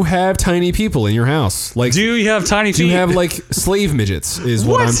 confirm that you have tiny people in your house? Like, Do you have tiny feet? do you have like slave midgets? Is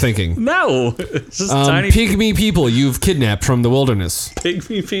what I'm thinking. No, it's just tiny Pygmy people you've kidnapped from the wilderness.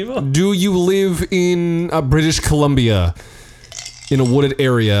 pygmy people. Do you live in British Columbia, in a wooded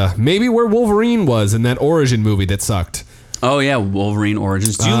area, maybe where Wolverine was in that Origin movie that sucked? Oh yeah, Wolverine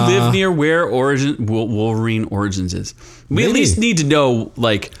Origins. Do you live near where Wolverine Origins is? We at Maybe. least need to know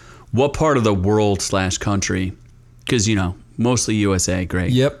like what part of the world / country, because mostly USA.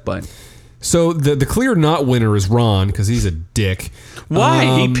 Great. Yep. But So the clear not winner is Ron because he's a dick.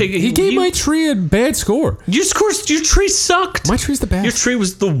 why He gave my tree a bad score. your tree sucked. My tree's the best. Your tree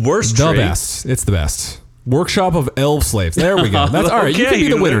was the worst. The tree. best. It's the best. Workshop of Elf Slaves. There we go. That's all right. You can be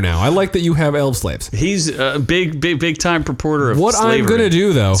the Okay. winner now. I like that you have elf slaves. He's a big time purporter of What slavery. I'm gonna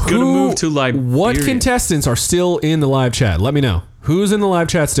do though, It's gonna move to Liberia. What contestants are still in the live chat? Let me know. Who's in the live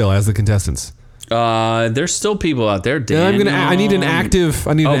chat still as the contestants? There's still people out there. Dan, I need an active.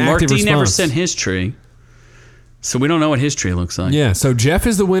 Mark active D response. never sent his tree, so we don't know what his tree looks like. Yeah. So Jeff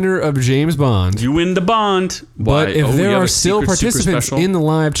is the winner of James Bond. You win the bond. But Why? if Oh, there you have are a still secret, super participants special? in the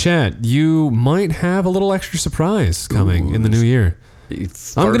live chat, you might have a little extra surprise coming in the new year.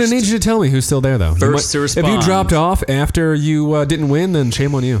 I'm going to need you to tell me who's still there, though. First to If you respond. dropped off after you didn't win, then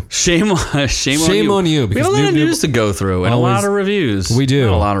shame on you. Shame on you. We because have a lot of Noob news to go through and a always- lot of reviews. We do.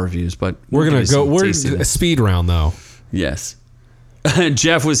 Not a lot of reviews, but We're we'll going give to you go. some We're tastiness. a speed round, though. Yes.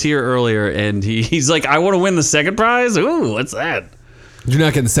 Jeff was here earlier, and he's like, "I want to win the second prize." Ooh, what's that? You're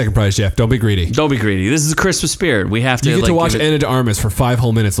not getting the second prize, Jeff. Don't be greedy. Don't be greedy. This is a Christmas spirit. We have to. You get to watch Ana de Armas for 5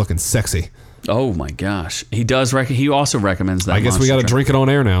 whole minutes looking sexy. Oh my gosh, he does. He also recommends that. I guess we got to drink it on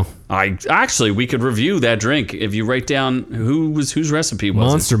air now. We could review that drink if you write down whose recipe was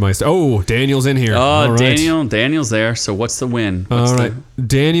Monster Meister. Oh, Daniel's in here. Oh, right. Daniel's there. So what's the win? All right,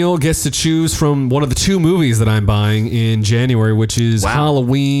 Daniel gets to choose from one of the 2 movies that I'm buying in January, which is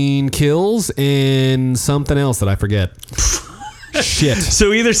Halloween Kills and something else that I forget. Shit.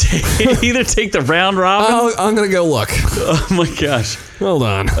 So either take the round robin. I'm gonna go look. Oh my gosh. Hold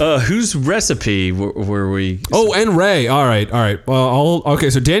on. Whose recipe were we? Oh, and Ray. All right. Well, okay.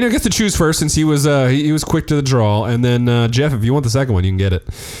 So Daniel gets to choose first since he was quick to the draw, and then Jeff, if you want the second one, you can get it.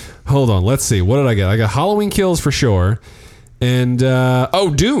 Hold on. Let's see. What did I get? I got Halloween Kills for sure, and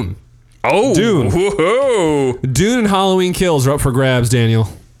Dune. Oh, Dune. Whoa. Dune and Halloween Kills are up for grabs, Daniel.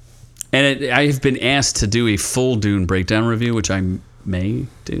 And I've been asked to do a full Dune breakdown review, which I may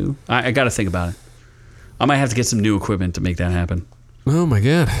do. I got to think about it. I might have to get some new equipment to make that happen. Oh my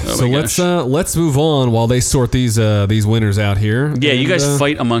god! Let's move on while they sort these winners out here. Yeah, you guys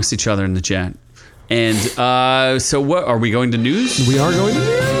fight amongst each other in the chat. And so what are we going to news? We are going to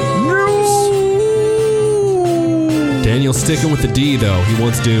news. Daniel's sticking with the D though. He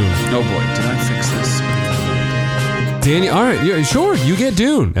wants Dune. Oh boy, did I fix this? Daniel, all right, yeah, sure, you get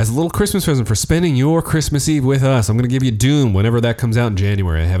Dune as a little Christmas present for spending your Christmas Eve with us. I'm going to give you Dune whenever that comes out in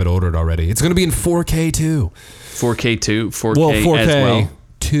January. I have it ordered already. It's going to be in 4K too. 4K too? 4K, well, 4K as well?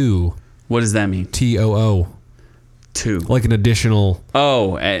 2. What does that mean? TOO. 2. Like an additional.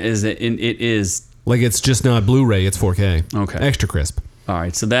 Oh, is it? It is. Like it's just not Blu-ray, it's 4K. Okay. Extra crisp. All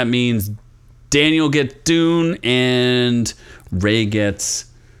right, so that means Daniel gets Dune and Ray gets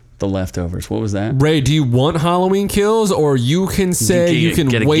the leftovers. What was that? Ray, do you want Halloween Kills, or you can say you can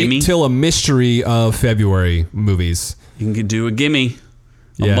wait till a mystery of February movies? You can do a gimme.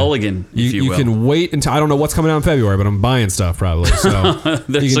 A mulligan, if you will. You can wait until, I don't know what's coming out in February, but I'm buying stuff probably. So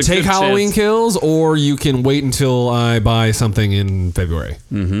you can take Halloween Kills, or you can wait until I buy something in February.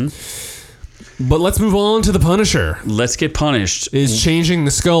 Mm-hmm. But let's move on to The Punisher. Let's get punished. Is changing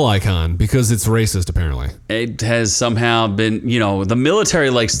the skull icon because it's racist, apparently. It has somehow been, the military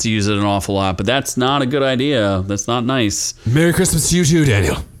likes to use it an awful lot, but that's not a good idea. That's not nice. Merry Christmas to you too,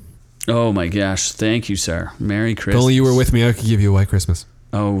 Daniel. Oh my gosh. Thank you, sir. Merry Christmas. If only you were with me, I could give you a white Christmas.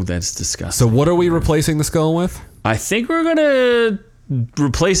 Oh, that's disgusting. So what are we replacing the skull with? I think we're going to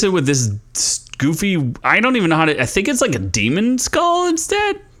replace it with this goofy, I don't even know how to, I think it's like a demon skull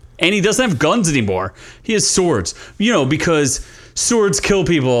instead. And he doesn't have guns anymore. He has swords. Because swords kill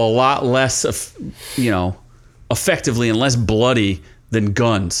people a lot less, effectively and less bloody than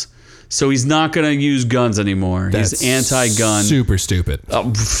guns. So he's not going to use guns anymore. He's anti-gun. Super stupid.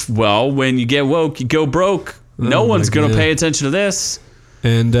 Well, when you get woke, you go broke. No one's going to pay attention to this.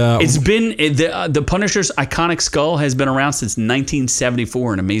 And it's been the Punisher's iconic skull has been around since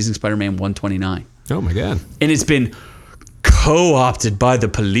 1974 in Amazing Spider-Man 129. Oh my god! And it's been co-opted by the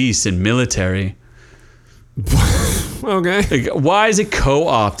police and military. Okay. Why is it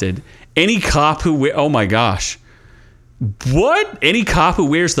co-opted? Any cop who oh my gosh. What? Any cop who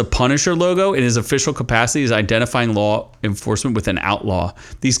wears the Punisher logo in his official capacity is identifying law enforcement with an outlaw.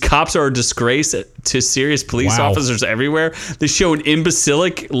 These cops are a disgrace to serious police officers everywhere. They show an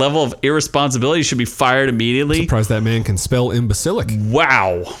imbecilic level of irresponsibility. Should be fired immediately. I'm surprised that man can spell imbecilic.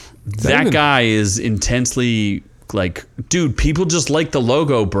 Wow. That guy is intensely dude, people just like the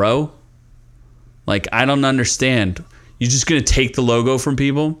logo, bro. I don't understand. You're just going to take the logo from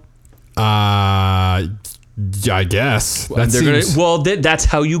people? I guess. That's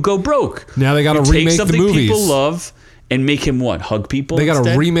how you go broke. Now they got to remake the movies. Take something people love and make him what? Hug people? They got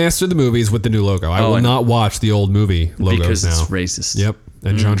to remaster the movies with the new logo. I will not watch the old movie logos because now. It's racist. Yep.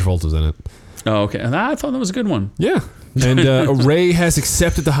 And John Travolta's in it. Oh, okay. I thought that was a good one. Yeah. And Ray has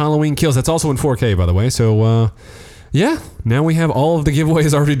accepted the Halloween Kills. That's also in 4K, by the way. So, yeah. Now we have all of the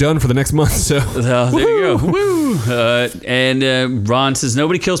giveaways already done for the next month. So there you go. Woo! And Ron says,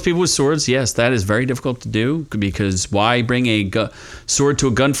 nobody kills people with swords. Yes, that is very difficult to do because why bring a sword to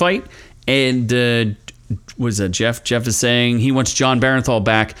a gunfight? And what is that, Jeff? Jeff is saying he wants John Barenthal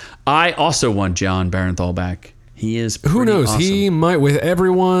back. I also want John Barenthal back. He is pretty Who knows? Awesome. He might, with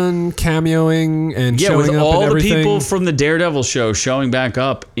everyone cameoing and showing up and everything. Yeah, with all the people from the Daredevil show showing back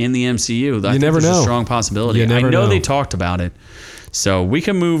up in the MCU. I think never there's know. A strong possibility. I know they talked about it. So we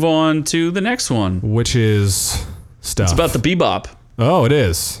can move on to the next one. Which is stuff. It's about the Bebop. Oh, it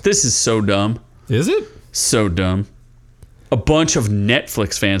is. This is so dumb. Is it? So dumb. A bunch of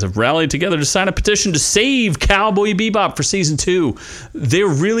Netflix fans have rallied together to sign a petition to save Cowboy Bebop for season 2. They're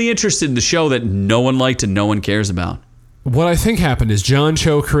really interested in the show that no one liked and no one cares about. What I think happened is John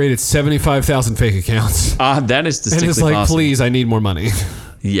Cho created 75,000 fake accounts. That is distinctly and it's like, possible. please, I need more money.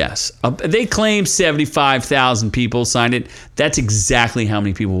 Yes. They claim 75,000 people signed it. That's exactly how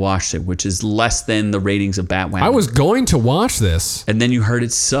many people watched it, which is less than the ratings of Batwoman. I was going to watch this. And then you heard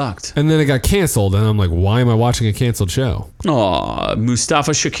it sucked. And then it got canceled. And I'm like, why am I watching a canceled show? Aw,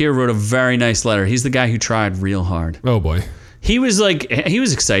 Mustafa Shakir wrote a very nice letter. He's the guy who tried real hard. Oh, boy. He was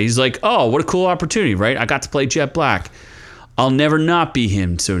excited. He's like, oh, what a cool opportunity, right? I got to play Jet Black. I'll never not be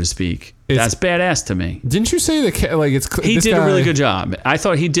him, so to speak. That's badass to me. Didn't you say He did a really good job. I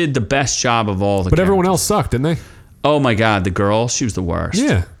thought he did the best job of all the But characters. everyone else sucked, didn't they? Oh my God, the girl, she was the worst.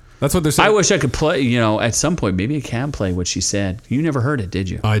 Yeah. That's what they're saying. I wish I could play, at some point, maybe I can play what she said. You never heard it, did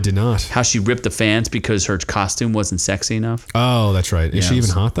you? I did not. How she ripped the fans because her costume wasn't sexy enough. Oh, that's right. Is she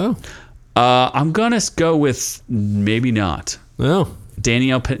even hot, though? I'm going to go with maybe not. No.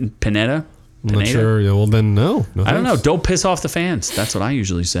 Danielle Pineda? I'm not sure. Yeah, well, then no. I don't know. Don't piss off the fans. That's what I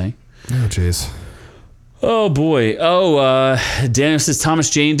usually say. Oh, jeez. Oh, boy. Daniel says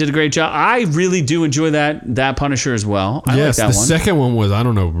Thomas Jane did a great job. I really do enjoy that Punisher as well. I like that one. The second one was, I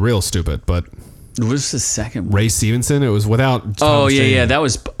don't know, real stupid, but... What was the second one? Ray Stevenson. It was without Thomas Jane. Yeah. That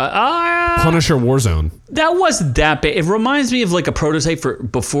was... Punisher Warzone. That wasn't that bad. It reminds me of like a prototype for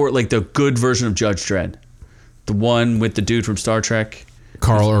before, like the good version of Judge Dredd. The one with the dude from Star Trek.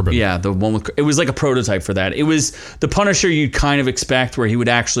 Carl Urban. Yeah, the one with... It was like a prototype for that. It was the Punisher you'd kind of expect where he would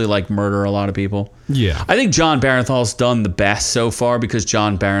actually like murder a lot of people. Yeah. I think John Barenthal's done the best so far because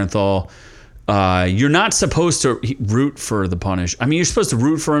John Barenthal... you're not supposed to root for the Punisher. I mean, you're supposed to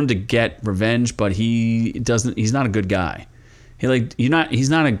root for him to get revenge, but he doesn't... He's not a good guy. He's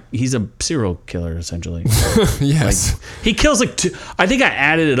a serial killer essentially. Yes. He kills I think I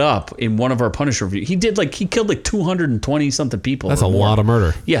added it up in one of our Punisher reviews. He killed like 220 something people. That's a lot of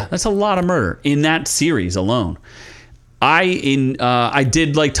murder. Yeah, that's a lot of murder in that series alone. I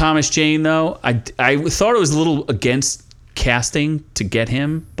did like Thomas Jane though. I thought it was a little against casting to get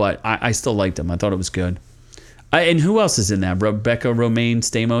him, but I still liked him. I thought it was good. And who else is in that? Rebecca Romaine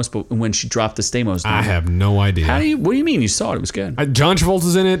Stamos, but when she dropped the Stamos name. I have no idea. What do you mean you saw it? It was good. John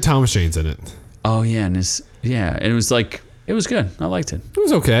Travolta's in it. Thomas Jane's in it. Oh yeah, and it was like it was good. I liked it. It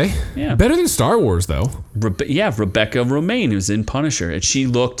was okay. Yeah, better than Star Wars though. Rebecca Romaine was in Punisher, and she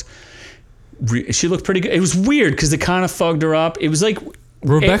looked pretty good. It was weird because it kind of fucked her up. It was like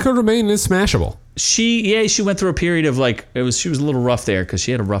Rebecca Romaine is smashable. She went through a period of she was a little rough there because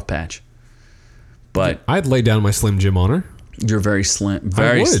she had a rough patch. But I'd lay down my Slim Jim on her. You're very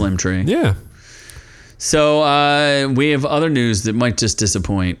slim tree. Yeah. So we have other news that might just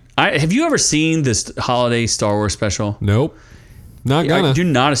disappoint. Have you ever seen this holiday Star Wars special? Nope. Not gonna. You're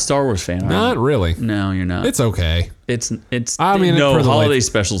not a Star Wars fan, Not really. No, you're not. It's okay. It's. I mean, no, holiday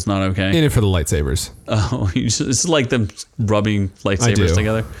special's not okay. In it for the lightsabers. Oh, it's like them rubbing lightsabers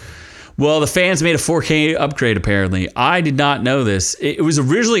together. Well, the fans made a 4K upgrade, apparently. I did not know this. It was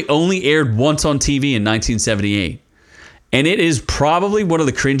originally only aired once on TV in 1978. And it is probably one of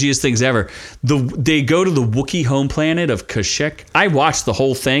the cringiest things ever. They go to the Wookiee home planet of Kashyyyk. I watched the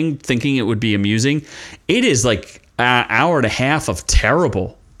whole thing thinking it would be amusing. It is like an hour and a half of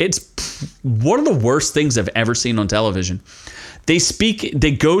terrible. It's one of the worst things I've ever seen on television. They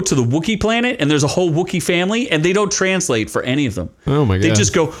go to the Wookiee planet, and there's a whole Wookiee family, and they don't translate for any of them. Oh, my God. They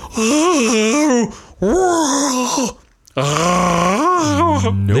just go,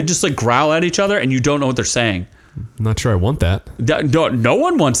 Nope. They just like growl at each other, and you don't know what they're saying. I'm not sure I want that. No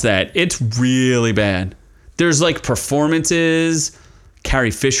one wants that. It's really bad. There's like performances.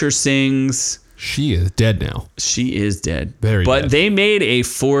 Carrie Fisher sings. She is dead now. She is dead. Very But dead. they made a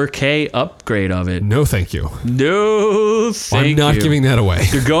 4K upgrade of it. No, thank you. No, thank you. I'm not giving that away.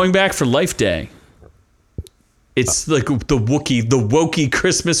 They're going back for Life Day. It's like the Wookiee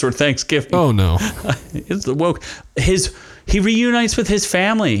Christmas or Thanksgiving. Oh, no. It's the woke. He reunites with his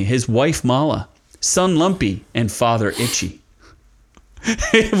family, his wife Mala, son Lumpy, and father Itchy.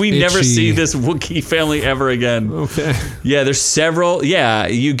 We never see this Wookiee family ever again. Okay. Yeah, there's several. Yeah,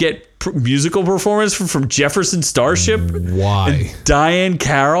 you get musical performance from Jefferson Starship. Why? Diane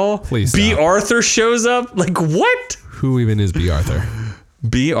Carroll. Please B. stop. Arthur shows up. Like, what? Who even is B. Arthur?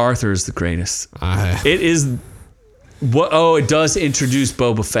 B. Arthur is the greatest. It is. It does introduce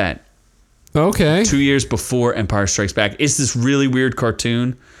Boba Fett. Okay. 2 years before Empire Strikes Back. It's this really weird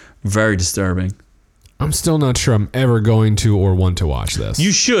cartoon. Very disturbing. I'm still not sure I'm ever going to or want to watch this.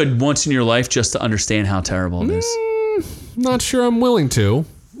 You should once in your life just to understand how terrible it is. Not sure I'm willing to.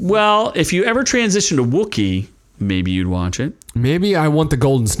 Well, if you ever transition to Wookiee, maybe you'd watch it. Maybe I want the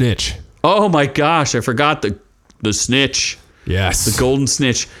golden snitch. Oh my gosh, I forgot the snitch. Yes. The golden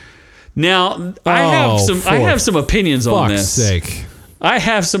snitch. Now, I have some opinions on this. Fuck's sake. I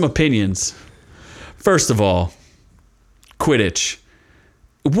have some opinions. First of all, Quidditch.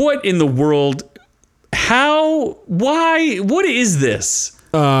 What in the world? How? Why? What is this?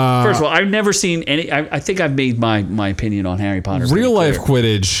 First of all, I've never seen any. I think I've made my opinion on Harry Potter. Real life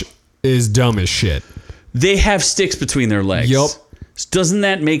Quidditch is dumb as shit. They have sticks between their legs. Yup. Doesn't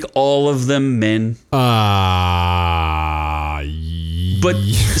that make all of them men? But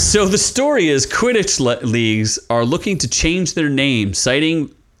so the story is Quidditch leagues are looking to change their name,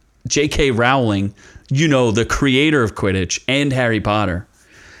 citing J.K. Rowling, the creator of Quidditch and Harry Potter,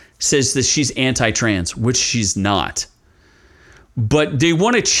 says that she's anti-trans, which she's not. But they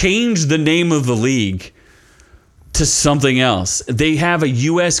want to change the name of the league to something else. They have a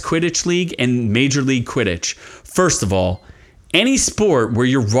U.S. Quidditch League and Major League Quidditch. First of all, any sport where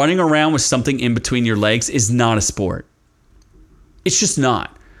you're running around with something in between your legs is not a sport. It's just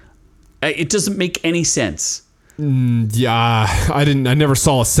not. It doesn't make any sense. Yeah, I never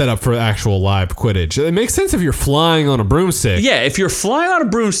saw a setup for actual live Quidditch. It makes sense if you're flying on a broomstick. Yeah, if you're flying on a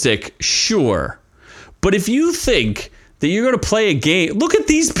broomstick, sure. But if you think that you're going to play a game, look at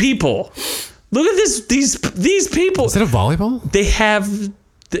these people. Look at these people. Is it a volleyball?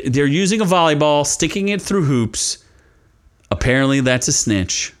 They're using a volleyball, sticking it through hoops. Apparently, that's a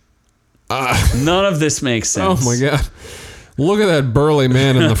snitch. None of this makes sense. Oh my god! Look at that burly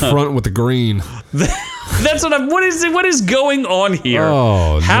man in the front with the green. That's what is going on here?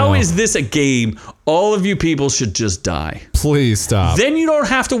 Oh, How is this a game? All of you people should just die. Please stop. Then you don't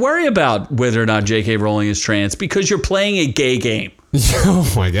have to worry about whether or not J.K. Rowling is trans because you're playing a gay game.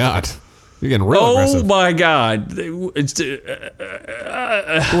 Oh my god. You're getting real aggressive. Oh my god.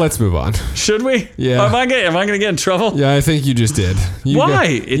 Let's move on. Should we? Yeah. Am I going to get in trouble? Yeah, I think you just did. Why?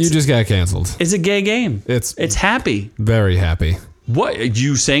 You just got canceled. It's a gay game. It's happy. Very happy. What are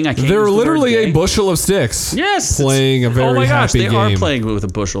you saying? I can't. They're use the literally word gay? a bushel of sticks. Yes, playing a very happy game. Oh my gosh, they are playing with a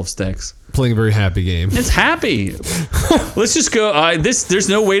bushel of sticks. Playing a very happy game. It's happy. Let's just go. There's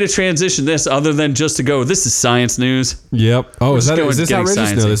no way to transition this other than just to go. This is science news. Yep. Oh, is this outrageous?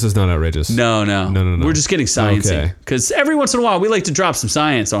 Sciencey. No, this is not outrageous. No. We're just getting sciencey because every once in a while we like to drop some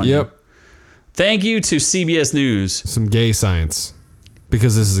science on you. Yep. Thank you to CBS News. Some gay science.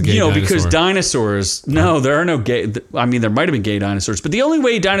 Because this is a gay dinosaur. Because dinosaurs... No, there are no gay... I mean, there might have been gay dinosaurs, but the only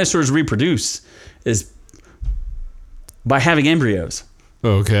way dinosaurs reproduce is by having embryos.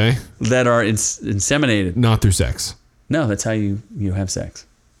 Okay. That are inseminated. Not through sex. No, that's how you have sex.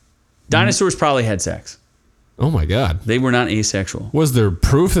 Dinosaurs probably had sex. Oh my god. They were not asexual. Was there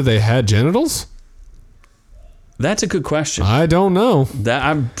proof that they had genitals? That's a good question. I don't know.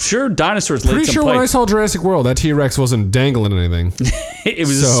 I'm sure dinosaurs laid Pretty some sure pipe. when I saw Jurassic World, that T-Rex wasn't dangling anything. It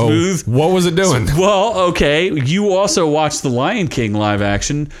was smooth. What was it doing? Well, okay. You also watched the Lion King live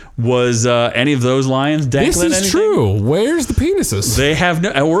action. Was any of those lions dangling This is anything? true. Where's the penises? They have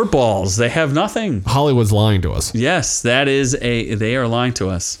no... Or balls. They have nothing. Hollywood's lying to us. Yes, they are lying to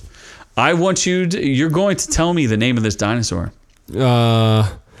us. I want you're going to tell me the name of this dinosaur.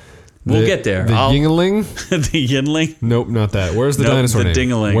 We'll get there. The Yingling? The Yingling? Nope, not that. Where's the Nope, dinosaur the name?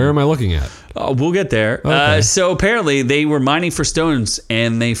 Dingaling. Where am I looking at? We'll get there. Okay. So apparently they were mining for stones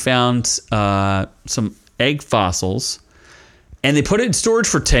and they found some egg fossils and they put it in storage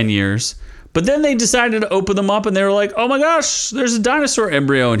for 10 years. But then they decided to open them up and they were like, oh my gosh, there's a dinosaur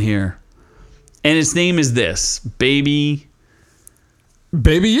embryo in here. And its name is this. Baby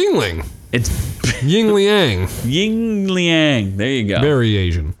Yingling. It's Ying Liang. Ying Liang. There you go. Very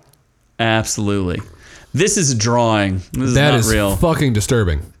Asian. Absolutely. This is a drawing. This is That not is real. fucking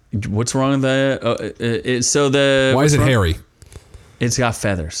disturbing. What's wrong with that? Why is it hairy? It's got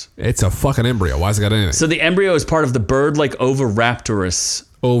feathers. It's a fucking embryo. Why has it got anything? So the embryo is part of the bird-like Oviraptorus.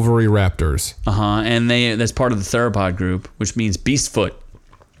 Oviraptors. And that's part of the theropod group, which means beast foot.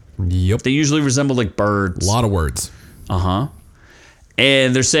 Yep. They usually resemble like birds. A lot of words.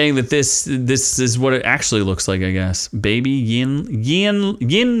 And they're saying that this is what it actually looks like, I guess. Baby Yin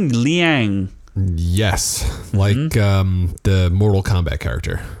Liang. Yes. Like the Mortal Kombat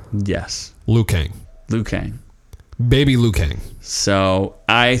character. Yes. Liu Kang. Liu Kang. Baby Liu Kang. So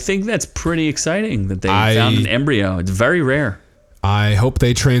I think that's pretty exciting that they found an embryo. It's very rare. I hope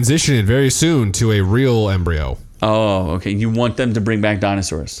they transition it very soon to a real embryo. Oh, okay. You want them to bring back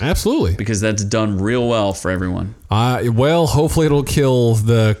dinosaurs. Absolutely. Because that's done real well for everyone. Well, hopefully it'll kill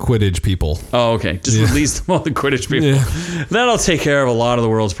the Quidditch people. Oh, okay. Just release them all the Quidditch people. Yeah. That'll take care of a lot of the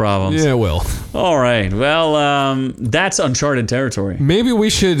world's problems. Yeah, it will. All right. Well, that's uncharted territory. Maybe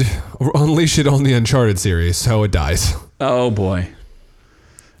we should unleash it on the Uncharted series so it dies. Oh, boy.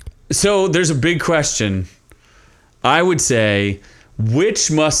 So there's a big question. I would say, Which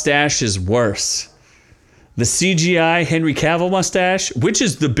mustache is worse? The CGI Henry Cavill mustache? Which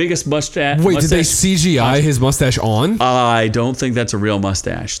is the biggest mustache? Wait, did they CGI his mustache on? I don't think that's a real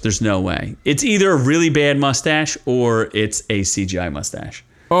mustache. There's no way. It's either a really bad mustache or it's a CGI mustache.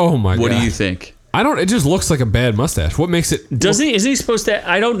 Oh my god. What do you think? It just looks like a bad mustache. What makes it... Isn't he supposed to...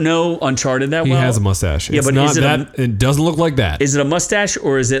 I don't know Uncharted that well. He has a mustache. Yeah, it's but not is it that... It doesn't look like that. Is it a mustache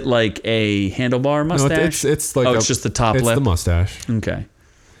or is it like a handlebar mustache? No, it's like... it's just the top lip? It's the mustache. Okay.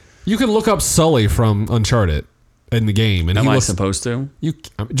 You can look up Sully from Uncharted in the game. And Am I supposed to?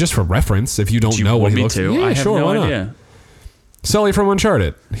 Just for reference, if you don't know what he looks like. Yeah, I have no idea. Sully from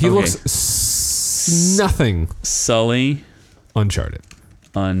Uncharted. He looks nothing. Sully. Uncharted.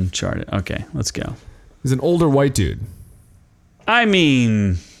 Okay, let's go. He's an older white dude. I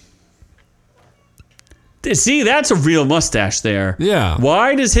mean... See, that's a real mustache there. Yeah.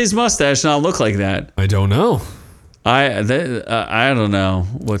 Why does his mustache not look like that? I don't know. I don't know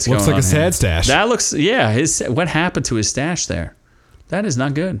what's going on. Looks like a sad stash. That looks, what happened to his stash there? That is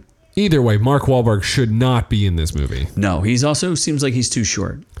not good. Either way, Mark Wahlberg should not be in this movie. No, he's also seems like he's too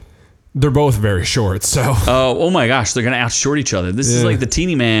short. They're both very short, so. Oh my gosh, they're going to outshort each other. This is like the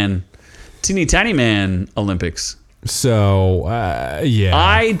teeny tiny man Olympics. So, yeah.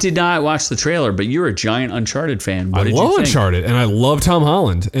 I did not watch the trailer, but you're a giant Uncharted fan. What did you think? I love Uncharted, and I love Tom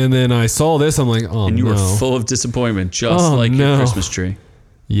Holland. And then I saw this, I'm like, oh no. And you were full of disappointment, just like your Christmas tree.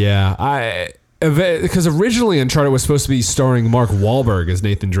 Yeah, because originally Uncharted was supposed to be starring Mark Wahlberg as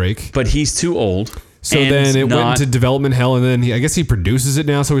Nathan Drake. But he's too old. So then it went into development hell, and then I guess he produces it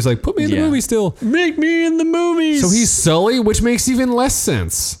now, so he's like, put me in the movie still. Make me in the movies. So he's Sully, which makes even less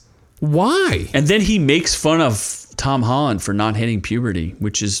sense. Why? And then he makes fun of Tom Holland for not hitting puberty,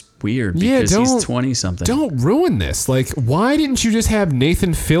 which is weird because he's 20-something. Don't ruin this. Like, why didn't you just have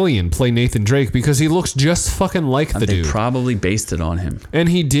Nathan Fillion play Nathan Drake? Because he looks just fucking like the dude. They probably based it on him. And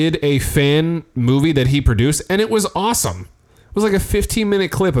he did a fan movie that he produced, and it was awesome. It was like a 15-minute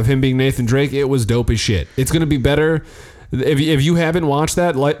clip of him being Nathan Drake. It was dope as shit. It's going to be better. If you haven't watched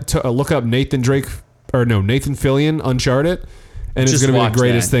that, look up Nathan Fillion, Uncharted, and it's going to be the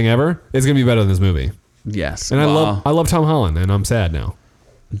greatest thing ever. It's going to be better than this movie. Yes. And I love Tom Holland, and I'm sad now.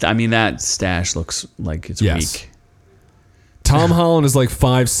 I mean, that stash looks like it's weak. Tom Holland is like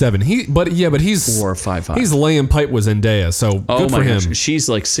 5'7". But he's 4 or 5'5". He's laying pipe with Zendaya, so good for him. Gosh. She's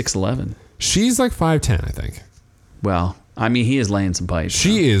like 6'11". She's like 5'10", I think. Well, I mean, he is laying some pipe.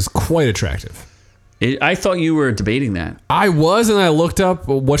 She is quite attractive. I thought you were debating that. I was, and I looked up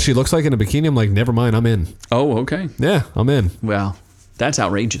what she looks like in a bikini. I'm like, never mind, I'm in. Oh, okay. Yeah, I'm in. Well, that's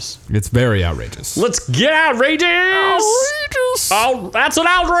outrageous. It's very outrageous. Let's get outrageous! Outrageous! Oh, that's an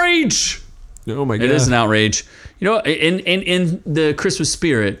outrage! Oh my God. It is an outrage. You know, in the Christmas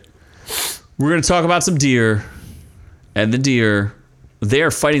spirit, we're going to talk about some deer. And the deer, they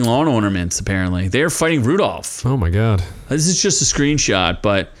are fighting lawn ornaments, apparently. They are fighting Rudolph. Oh my God. This is just a screenshot,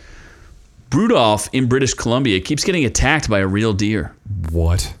 but Rudolph in British Columbia keeps getting attacked by a real deer.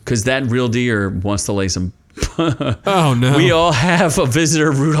 What? Because that real deer wants to lay some... Oh no. We all have a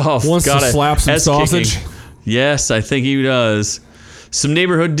visitor, Rudolph. Wants to slap some sausage? Yes, I think he does. Some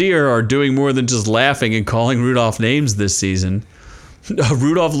neighborhood deer are doing more than just laughing and calling Rudolph names this season. A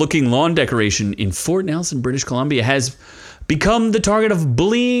Rudolph-looking lawn decoration in Fort Nelson, British Columbia has become the target of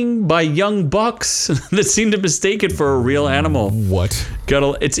bullying by young bucks that seem to mistake it for a real animal. What?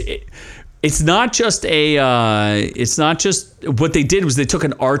 It's not just what they did was they took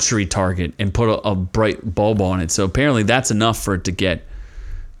an archery target and put a bright bulb on it. So apparently that's enough for it to get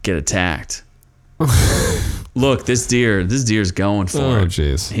attacked. Look, this deer's going for it. Oh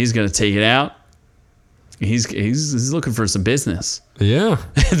jeez. He's gonna take it out. He's looking for some business. Yeah.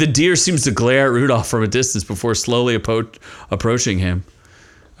 The deer seems to glare at Rudolph from a distance before slowly approaching him.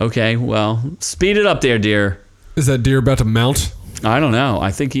 Okay, well, speed it up there, deer. Is that deer about to mount? I don't know.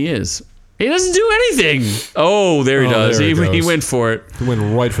 I think he is. He doesn't do anything. Oh, there he does. He went for it. He went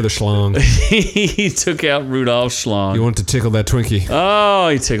right for the schlong. He took out Rudolph's schlong. He wanted to tickle that Twinkie. Oh,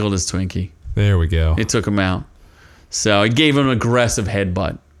 he tickled his Twinkie. There we go. It took him out. So he gave him an aggressive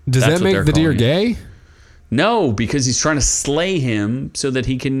headbutt. Does that make the deer gay? No, because he's trying to slay him so that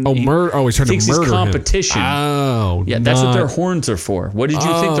he can... he's trying to murder him. He's competition. Oh, yeah, that's what their horns are for. What did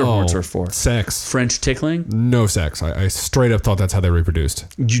you think their horns are for? Sex. French tickling? No sex. I straight up thought that's how they reproduced.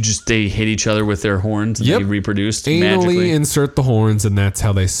 They hit each other with their horns and they reproduced magically? Anally insert the horns, and that's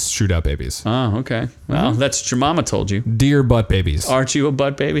how they shoot out babies. Oh, okay. Well, that's what your mama told you. Deer butt babies. Aren't you a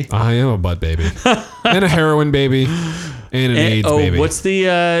butt baby? I am a butt baby. And a heroin baby. And an AIDS baby. What's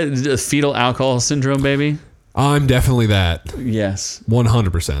the fetal alcohol syndrome baby? I'm definitely that. Yes.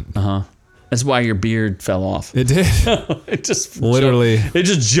 100%. Uh-huh. That's why your beard fell off. It did. It just literally. It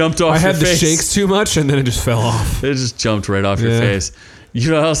just jumped off. I had your the face. shakes too much, and then it just fell off. It just jumped right off your face. You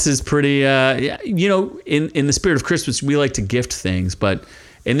know what else is pretty? In the spirit of Christmas, we like to gift things, but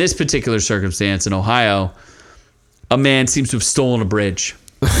in this particular circumstance in Ohio, a man seems to have stolen a bridge.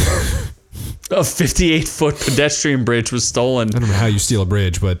 A 58-foot pedestrian bridge was stolen. I don't know how you steal a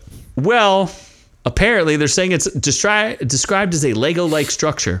bridge, but well, apparently they're saying it's described as a Lego-like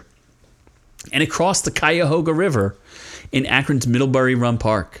structure, and it crossed the Cuyahoga River in Akron's Middlebury Run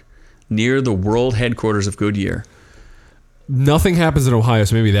Park, near the world headquarters of Goodyear. nothing happens in Ohio,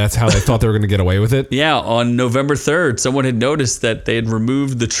 so maybe that's how they thought they were going to get away with it. Yeah, on November 3rd, someone had noticed that they had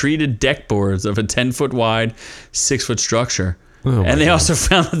removed the treated deck boards of a 10-foot wide, 6-foot structure. Oh, and they also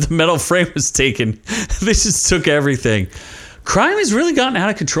found that the metal frame was taken. They just took everything. Crime has really gotten out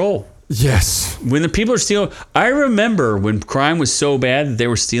of control. Yes. When the people are stealing, I remember when crime was so bad that they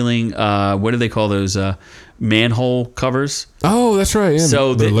were stealing, what do they call those, manhole covers? Oh, that's right. Yeah.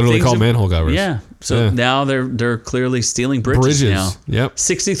 So they're literally called manhole covers. Yeah. So now they're clearly stealing bridges now. Yep.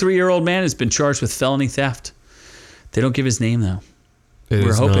 63-year-old man has been charged with felony theft. They don't give his name though.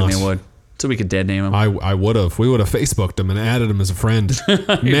 We're hoping they would, so we could dead name him. I would have. We would have Facebooked him and added him as a friend.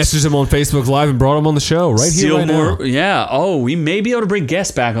 Messaged him on Facebook Live and brought him on the show now. Yeah. Oh, we may be able to bring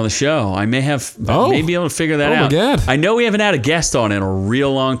guests back on the show. I may be able to figure that out. Oh my God. I know we haven't had a guest on in a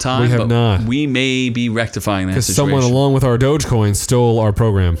real long time. We have not. We may be rectifying that situation. Because someone along with our Dogecoin stole our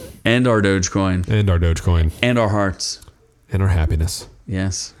program. And our Dogecoin. And our Dogecoin. And our hearts. And our happiness.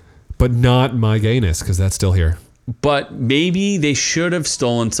 Yes. But not my gayness, because that's still here. But maybe they should have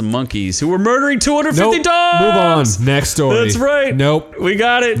stolen some monkeys who were murdering 250 nope. dogs. Move on. Next story. That's right. Nope. We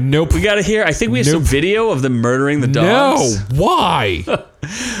got it. Nope. We got it here. I think we have some video of them murdering the dogs. No. Why?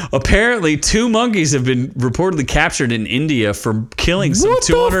 Apparently, 2 monkeys have been reportedly captured in India for killing some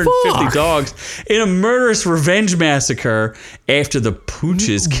 250 dogs in a murderous revenge massacre after the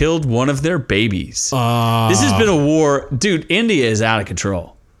pooches killed one of their babies. This has been a war. Dude, India is out of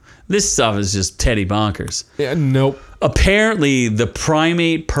control. This stuff is just teddy bonkers. Yeah, nope. Apparently, the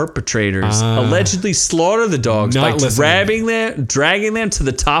primate perpetrators allegedly slaughter the dogs by dragging them to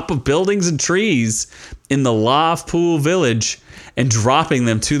the top of buildings and trees in the Lavpur village and dropping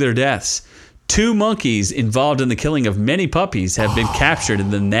them to their deaths. 2 monkeys involved in the killing of many puppies have been captured in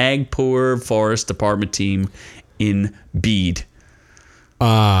the Nagpur Forest Department team in Bede.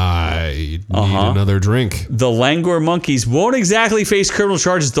 I need another drink. The Langur monkeys won't exactly face criminal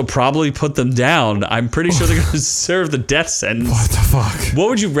charges. They'll probably put them down. I'm pretty sure they're going to serve the death sentence. What the fuck? What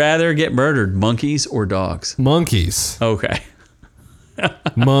would you rather get murdered, monkeys or dogs? Monkeys. Okay.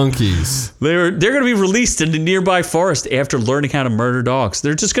 Monkeys. They're going to be released in the nearby forest after learning how to murder dogs.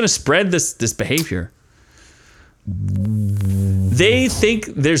 They're just going to spread this behavior. They think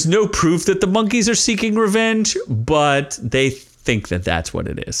there's no proof that the monkeys are seeking revenge, but they think that that's what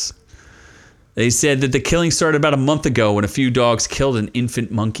it is. They said that the killing started about a month ago when a few dogs killed an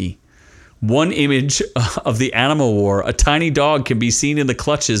infant monkey. One image of the animal war, a tiny dog can be seen in the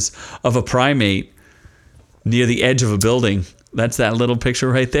clutches of a primate near the edge of a building. That's that little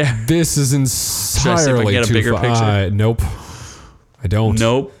picture right there. This is entirely get a bigger picture? Nope. I don't.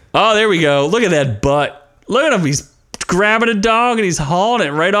 Nope. Oh, there we go. Look at that butt. Look at him. He's grabbing a dog and he's hauling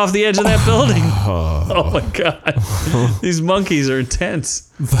it right off the edge of that building. Oh my God. These monkeys are intense.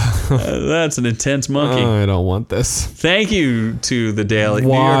 That's an intense monkey. I don't want this. Thank you to the Daily New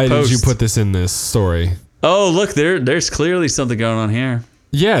Why York Post. did you put this in this story? Oh, look, there's clearly something going on here.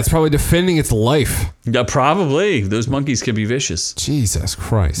 Yeah, it's probably defending its life. Yeah, probably. Those monkeys can be vicious. Jesus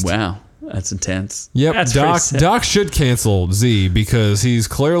Christ. Wow. That's intense. Yep, That's Doc should cancel Z because he's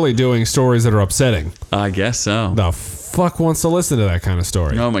clearly doing stories that are upsetting. I guess so. The fuck wants to listen to that kind of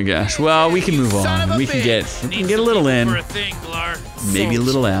story? Oh my gosh. Well, we can move on. We can get a little in. Maybe a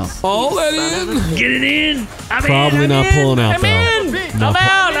little out. All that in? Get it in. Probably not pulling out, though. I'm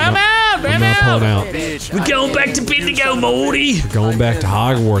out. Pulling out. We're going back to Bendigo, Morty. Going back to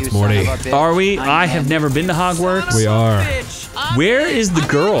Hogwarts, Morty. Are we? I have never been to Hogwarts. We are. Where is the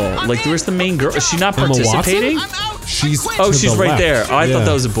girl? Like, where's the main girl? Is she not participating? She's she's right there. Oh, I thought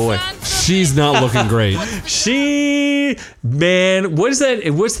that was a boy. She's not looking great. What's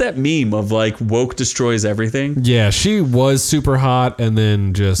that meme of like woke destroys everything? Yeah, she was super hot and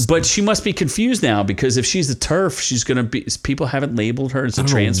then just. But she must be confused now because if she's a TERF, she's gonna be. People haven't labeled her as a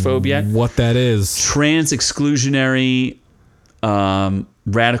transphobe yet. What that is? Trans exclusionary,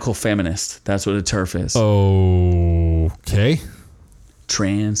 radical feminist. That's what a TERF is. Okay.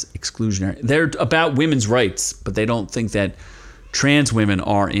 Trans exclusionary. They're about women's rights, but they don't think that trans women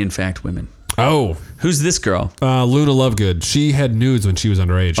are in fact women. Oh, Who's this girl? Luna Lovegood. She had nudes when she was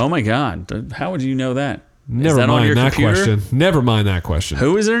underage. Oh my God. How would you know that? Never that mind that computer? question. Never mind that question.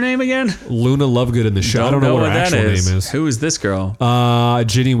 Who is her name again? Luna Lovegood in the show. I don't know what her actual name is. Who is this girl?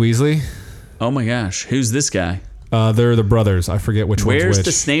 Ginny Weasley. Oh my gosh. Who's this guy? They're the brothers. I forget which one's which. Where's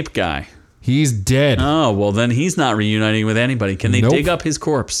the Snape guy? He's dead. Oh, well then he's not reuniting with anybody. Can they dig up his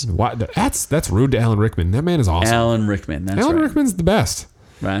corpse? Why? That's rude to Alan Rickman. That man is awesome. Alan Rickman. That's Alan right. Rickman's the best.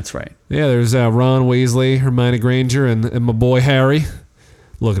 That's right. Yeah, there's Ron Weasley, Hermione Granger, and my boy Harry.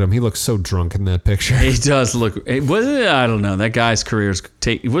 Look at him. He looks so drunk in that picture. He does look. I don't know. That guy's career's.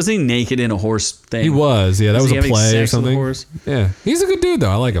 Was he naked in a horse thing? He was. Yeah, that was a play or something. Yeah, he's a good dude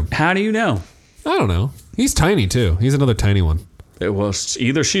though. I like him. How do you know? I don't know. He's tiny too. He's another tiny one. It was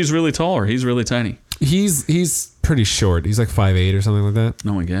either she's really tall or he's really tiny. He's pretty short. He's like 5'8" or something like that.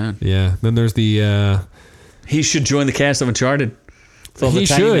 Oh my God. Yeah. Then there's the. He should join the cast of Uncharted. He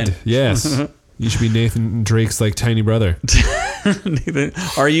should. Men. Yes. You should be Nathan Drake's like tiny brother. Nathan,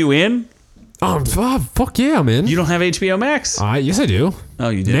 are you in? Fuck yeah, I'm in. You don't have HBO Max? Yes, I do. Oh,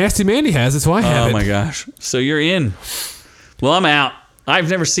 you do? Nasty Mandy has it, so I have it. Oh my gosh. So you're in. Well, I'm out. I've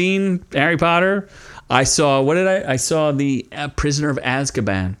never seen Harry Potter. I saw, I saw the Prisoner of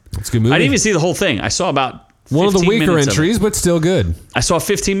Azkaban. It's a good movie. I didn't even see the whole thing. I saw about one of the weaker entries, but still good. I saw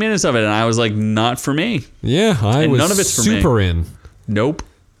 15 minutes of it, and I was like, not for me. Yeah, none of it's for super me. in. Nope.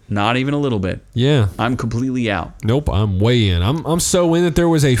 Not even a little bit. Yeah. I'm completely out. Nope, I'm way in. I'm so in that there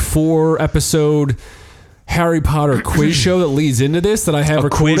was a 4-episode Harry Potter quiz show that leads into this that I have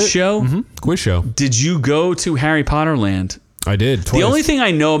recorded. Quiz show? Mm-hmm. Quiz show. Did you go to Harry Potter Land? I did, twice. The only thing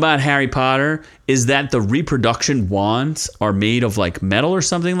I know about Harry Potter is that the reproduction wands are made of like metal or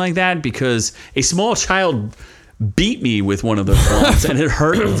something like that, because a small child beat me with one of those wands and it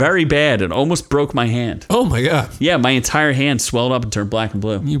hurt very bad. It almost broke my hand. Oh my God. Yeah, my entire hand swelled up and turned black and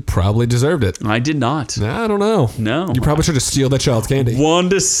blue. You probably deserved it. I did not. I don't know. No. You probably should have steal that child's candy.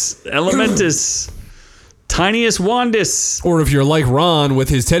 Wandus Elementus. Tiniest Wandus. Or if you're like Ron with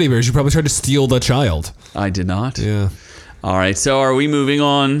his teddy bears, you probably tried to steal the child. I did not. Yeah. All right, so are we moving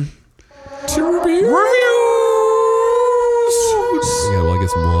on to reviews? Yeah, well, I get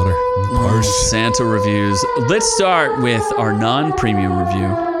some water. Santa reviews. Let's start with our non-premium review.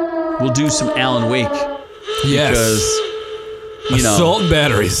 We'll do some Alan Wake. Yes. Because, Assault and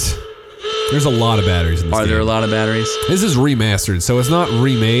batteries. There's a lot of batteries in this game. Are there a lot of batteries? This is remastered, so it's not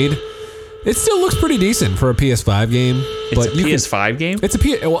remade. It still looks pretty decent for a PS5 game. It's a PS5 game?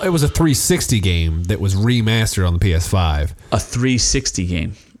 It was a 360 game that was remastered on the PS5. A 360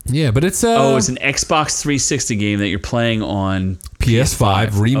 game. Yeah, but it's it's an Xbox 360 game that you're playing on PS5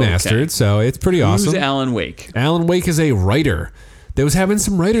 remastered, okay. So it's pretty awesome. Who's Alan Wake? Alan Wake is a writer that was having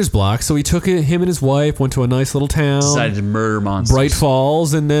some writer's block, so he took it, him and his wife went to a nice little town. Decided to murder monsters. Bright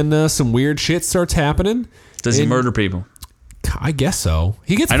Falls, and then some weird shit starts happening. Does he murder people? I guess so.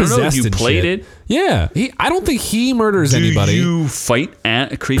 He gets possessed. I don't know if you played shit. it. Yeah, I don't think he murders anybody. Do you fight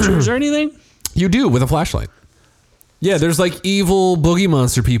creatures or anything? You do with a flashlight. Yeah, there's like evil boogie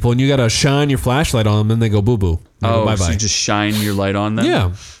monster people, and you gotta shine your flashlight on them, and they go boo boo. Oh, so you just shine your light on them?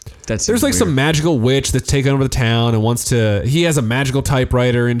 Yeah. There's like some magical witch that's taken over the town and he has a magical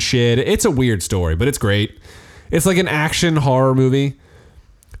typewriter and shit. It's a weird story, but it's great. It's like an action horror movie.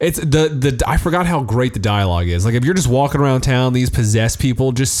 It's I forgot how great the dialogue is. Like if you're just walking around town, these possessed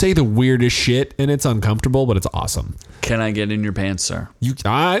people just say the weirdest shit, and it's uncomfortable, but it's awesome. Can I get in your pants, sir?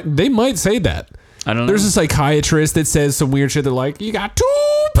 They might say that. I don't know. There's a psychiatrist that says some weird shit. They're like, you got 2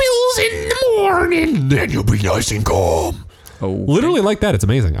 pills in the morning, then you'll be nice and calm. Oh, okay. Literally like that. It's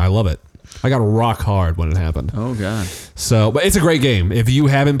amazing. I love it. I got rock hard when it happened. Oh God. So, but it's a great game. If you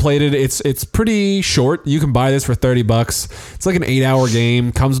haven't played it, it's pretty short. You can buy this for $30. It's like an 8-hour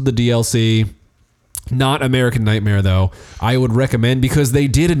game. Comes with the DLC. Not American Nightmare though. I would recommend because they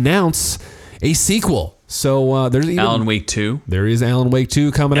did announce a sequel. So there's even Alan Wake 2. There is Alan Wake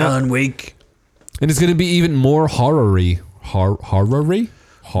 2 coming out. Alan Wake. And it's going to be even more horror-y. Horror-y?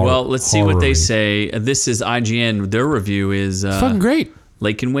 Well, let's see what they say. This is IGN. Their review is... it's fucking great.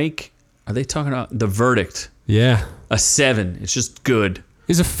 Lake and Wake. Are they talking about The Verdict? Yeah. A 7. It's just good.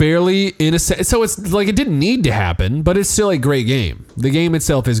 Is a fairly innocent... So it's like it didn't need to happen, but it's still a great game. The game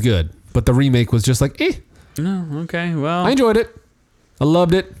itself is good. But the remake was just like, No, okay, well... I enjoyed it. I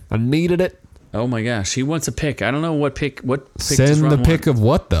loved it. I needed it. Oh my gosh, he wants a pic. I don't know what pic... Send the pic of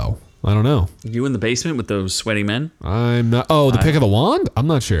what, though? I don't know. You in the basement with those sweaty men? I'm not... Oh, the pic of the wand? I'm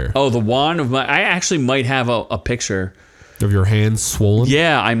not sure. Oh, the wand of my... I actually might have a picture Of your hands swollen?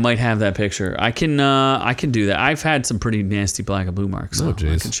 Yeah, I might have that picture. I can do that. I've had some pretty nasty black and blue marks, so I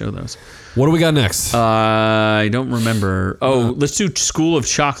can show those. What do we got next? I don't remember. Oh, let's do School of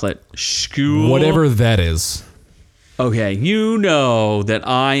Chocolate. Whatever that is. Okay, you know that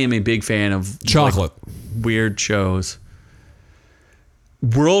I am a big fan of chocolate. Weird shows.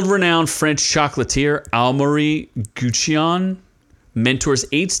 World-renowned French chocolatier Anne-Marie Gouchon mentors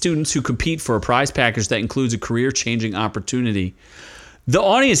 8 students who compete for a prize package that includes a career-changing opportunity. The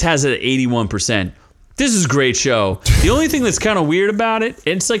audience has it at 81%. This is a great show. The only thing that's kind of weird about it,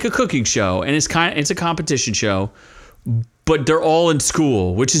 it's like a cooking show, and it's a competition show, but they're all in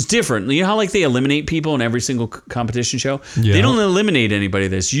school, which is different. You know how like they eliminate people in every single competition show? Yeah. They don't eliminate anybody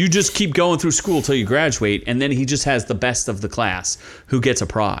this. You just keep going through school till you graduate, and then he just has the best of the class who gets a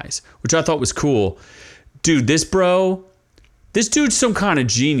prize, which I thought was cool. Dude, this dude's some kind of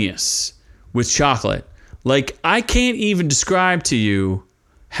genius with chocolate. Like, I can't even describe to you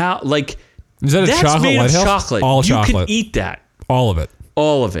how, like, is that a that's chocolate made of lighthouse? chocolate. All you chocolate. can eat that. All of it.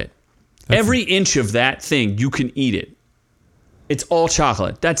 All of it. Every inch of that thing, you can eat it. It's all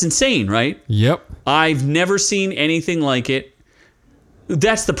chocolate. That's insane, right? Yep. I've never seen anything like it.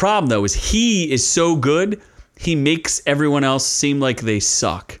 That's the problem, though, is he is so good, he makes everyone else seem like they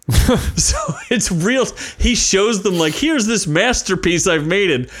suck. So it's real. He shows them, like, here's this masterpiece I've made,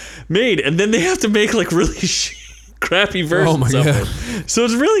 and then they have to make, like, really crappy versions of it. So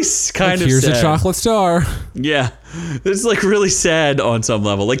it's really kind of here's sad. A chocolate star. Yeah. It's, like, really sad on some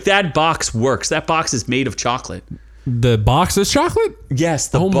level. Like, that box works. That box is made of chocolate. The box is chocolate? Yes,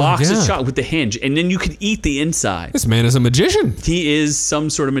 the box is chocolate with the hinge, and then you can eat the inside. This man is a magician. He is some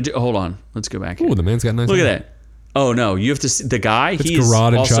sort of magician. Hold on, let's go back. Oh, the man's got nice. Look at that. Oh no, you have to see the guy. He's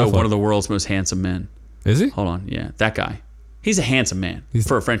also one of the world's most handsome men. Is he? Hold on, yeah, that guy. He's a handsome man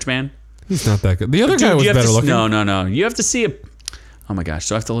for a French man. He's not that good. The other guy was better looking. No. You have to see it. Oh my gosh,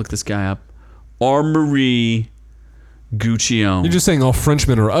 so I have to look this guy up. Anne-Marie Gouchon. You're just saying all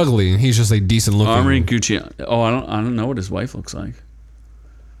Frenchmen are ugly, and he's just like decent looking. Anne-Marie Gouchon. Oh, I don't know what his wife looks like.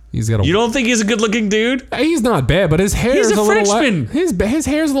 He's got. You don't think he's a good-looking dude? He's not bad, but his hair is a Frenchman. Little. His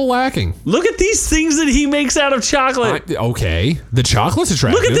hair's a little lacking. Look at these things that he makes out of chocolate. Okay, the chocolate's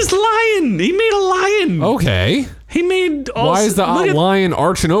attractive. Look at this lion. He made a lion. Okay. He made. Why is the lion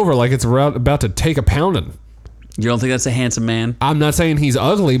arching over like it's about to take a pounding? You don't think that's a handsome man? I'm not saying he's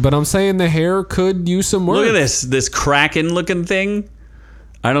ugly, but I'm saying the hair could use some work. Look at this Kraken looking thing.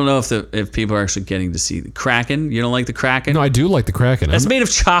 I don't know if people are actually getting to see the Kraken. You don't like the Kraken? No, I do like the Kraken. That's made of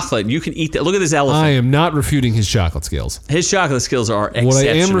chocolate. You can eat that. Look at this elephant. I am not refuting his chocolate skills. His chocolate skills are exceptional. What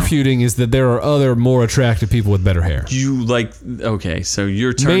I am refuting is that there are other more attractive people with better hair. Okay, so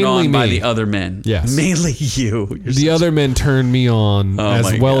you're turned on by the other men. Yes. Mainly you. The other men turn me on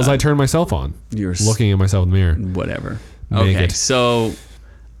as well as I turn myself on. You're looking at myself in the mirror. Whatever. Okay, so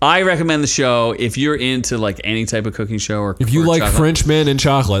I recommend the show if you're into like any type of cooking show or if you like chocolate. French men and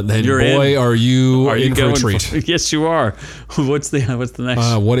chocolate, then are you in for a treat. Yes, you are. What's the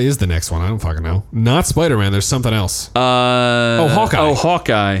next? What is the next one? I don't fucking know. Not Spider-Man. There's something else. Hawkeye. Oh,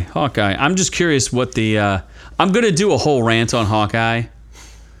 Hawkeye. I'm just curious what the. I'm gonna do a whole rant on Hawkeye.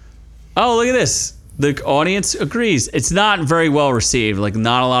 Oh, look at this. The audience agrees. It's not very well received. Like,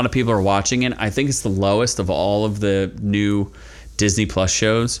 not a lot of people are watching it. I think it's the lowest of all of the new Disney Plus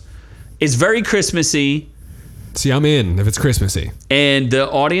shows. It's very Christmassy. See, I'm in if it's Christmassy. And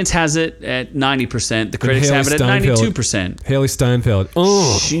the audience has it at 90%. The critics have it at 92%. Haley Steinfeld.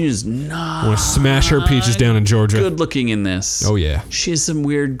 Oh, she's not. I want to smash her peaches down in Georgia. Good looking in this. Oh yeah. She has some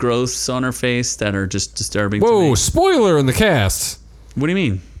weird growths on her face that are just disturbing. Whoa! To me. Spoiler in the cast. What do you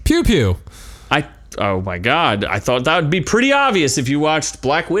mean? Pew pew. Oh my God! I thought that would be pretty obvious if you watched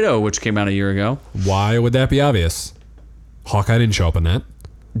Black Widow, which came out a year ago. Why would that be obvious? Hawkeye didn't show up in that.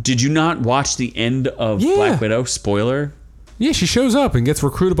 Did you not watch the end of Black Widow? Spoiler. Yeah, she shows up and gets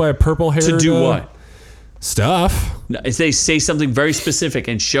recruited by a purple-haired... To do what? Stuff. They say something very specific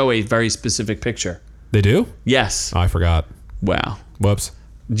and show a very specific picture. They do? Yes. Oh, I forgot. Wow. Whoops.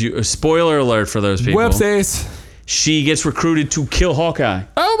 Spoiler alert for those people. Whoopsies. She gets recruited to kill Hawkeye.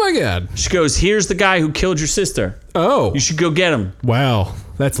 Oh my God. She goes, here's the guy who killed your sister. Oh. You should go get him. Wow.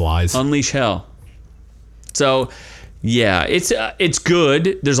 That's lies. Unleash hell. So... yeah, it's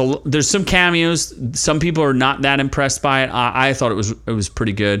good. There's some cameos. Some people are not that impressed by it. I thought it was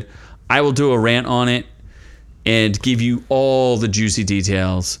pretty good. I will do a rant on it and give you all the juicy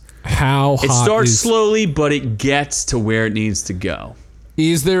details. How hot it starts slowly, but it gets to where it needs to go.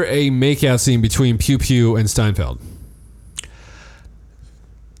 Is there a makeout scene between Pew Pew and Steinfeld?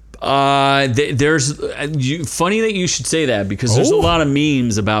 There's funny that you should say that because there's a lot of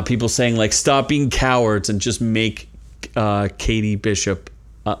memes about people saying like stop being cowards and just make Katie Bishop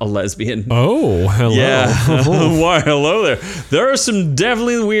a lesbian. Oh, hello. Yeah. Why, hello there. There are some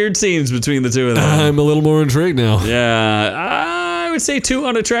definitely weird scenes between the two of them. I'm a little more intrigued now. Yeah. I would say two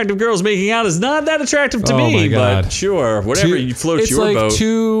unattractive girls making out is not that attractive to me, my God. but sure, whatever floats your boat. It's like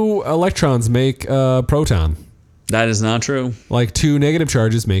two electrons make a proton. That is not true. Like two negative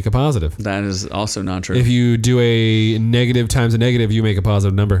charges make a positive. That is also not true. If you do a negative times a negative, you make a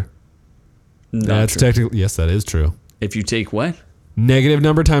positive number. That's technically, yes, that is true. If you take what? Negative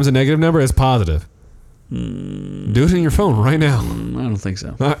number times a negative number is positive. Do it in your phone right now. I don't think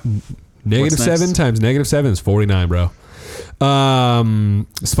so. Negative 7 times negative 7 is 49, bro.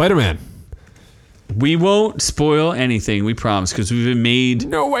 Spider-Man. We won't spoil anything, we promise, because we've been made.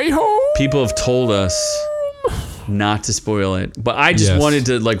 No Way Home. People have told us not to spoil it, but I just wanted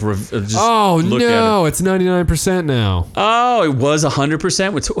to like just look at it. It's 99% now. Oh, it was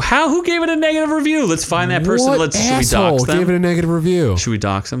 100%. How? Who gave it a negative review? Let's find that person. What Should we asshole dox them? gave it a negative review? Should we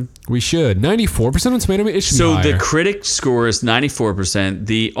dox them? We should. 94% on Tomato Meter. It should be So higher. the critic score is 94%.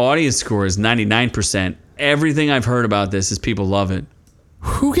 The audience score is 99%. Everything I've heard about this is people love it.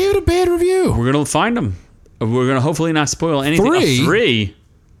 Who gave it a bad review? We're gonna find them. We're gonna hopefully not spoil anything. 3? 3?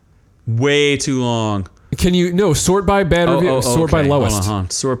 Way too long. Can you sort by bad review? Sort by lowest. Hold on.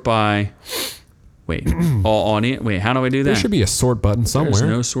 Sort by. Wait. All audience. Wait. How do I do that? There should be a sort button somewhere. There's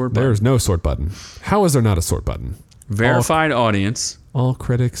no sort button. There's no sort button. How is there not a sort button? Verified audience. All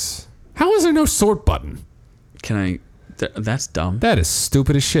critics. How is there no sort button? Can I? That's dumb. That is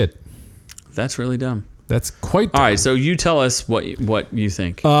stupid as shit. That's really dumb. That's quite dumb. All right, so you tell us what you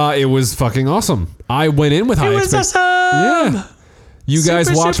think. It was fucking awesome. I went in with high expectations. Awesome. Yeah. You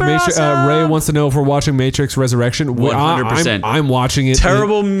guys watch Matrix. Awesome. Ray wants to know if we're watching Matrix Resurrection. 100%. I'm watching it.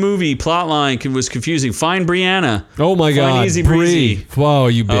 Terrible movie. Plotline was confusing. Find Brianna. Oh my God. Find Easy Breezy. Bree. Whoa,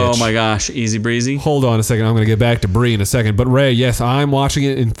 you bitch. Oh my gosh. Easy Breezy. Hold on a second. I'm going to get back to Bree in a second. But Ray, yes, I'm watching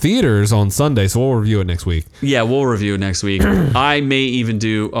it in theaters on Sunday, so we'll review it next week. Yeah, we'll review it next week. I may even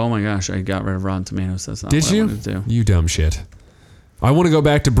do. Oh my gosh, I got rid of Rotten Tomatoes. That's not Did what you? I wanted to do. You dumb shit. I want to go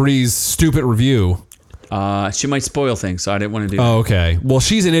back to Bree's stupid review. She might spoil things, so I didn't want to do that. Oh, okay. Well,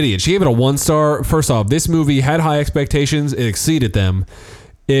 she's an idiot. She gave it a 1 star. First off, this movie had high expectations. It exceeded them.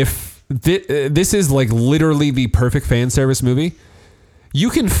 If this is like literally the perfect fan service movie, you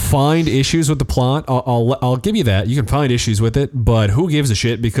can find issues with the plot. I'll give you that. You can find issues with it, but who gives a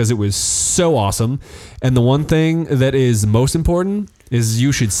shit because it was so awesome. And the one thing that is most important is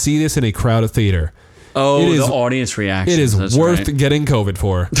you should see this in a crowded theater. Oh, the audience reaction. It is worth getting COVID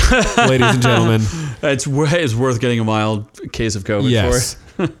for, ladies and gentlemen. It's worth getting a mild case of COVID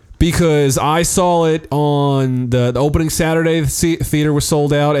for. Because I saw it on the opening Saturday. The theater was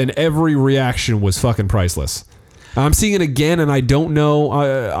sold out, and every reaction was fucking priceless. I'm seeing it again, and I don't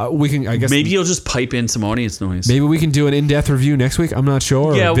know. We can, I guess. Maybe you'll just pipe in some audience noise. Maybe we can do an in-depth review next week. I'm not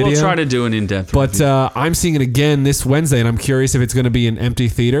sure. Yeah, we'll try to do an in-depth review. But I'm seeing it again this Wednesday, and I'm curious if it's going to be an empty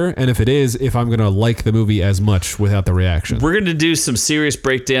theater, and if it is, if I'm going to like the movie as much without the reaction. We're going to do some serious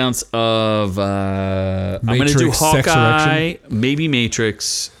breakdowns of. I'm going to do Hawkeye, maybe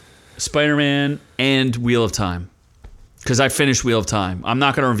Matrix, Spider-Man, and Wheel of Time. Because I finished Wheel of Time. I'm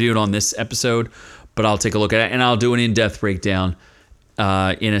not going to review it on this episode, but I'll take a look at it, and I'll do an in-depth breakdown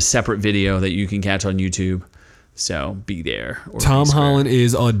in a separate video that you can catch on YouTube. So be there. Tom Holland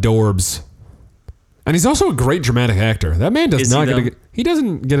is adorbs. And he's also a great dramatic actor. That man he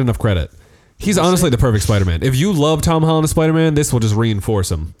doesn't get enough credit. He's honestly the perfect Spider-Man. If you love Tom Holland as Spider-Man, this will just reinforce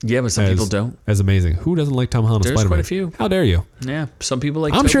him. Yeah, but some people don't. As amazing. Who doesn't like Tom Holland as Spider-Man? There's quite a few. How dare you? Yeah, some people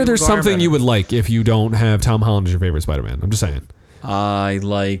like I'm sure there's something you would like if you don't have Tom Holland as your favorite Spider-Man. I'm just saying. I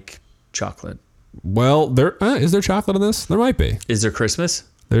like chocolate. Well, is there chocolate in this? There might be. Is there Christmas?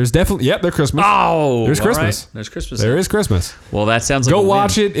 There's definitely, there's Christmas. Oh, there's Christmas. Right. There's Christmas. There is Christmas. Well, that sounds like go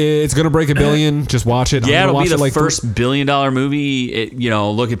watch it. It's gonna break $1 billion. Just watch it. Yeah, it'll be the first $1 billion movie.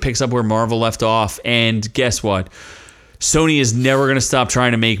 It picks up where Marvel left off, and guess what? Sony is never gonna stop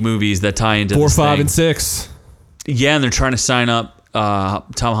trying to make movies that tie into 4, this 5, thing. and 6. Yeah, and they're trying to sign up Tom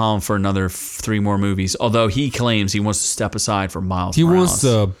Holland for another 3 more movies. Although he claims he wants to step aside for Miles Morales. He wants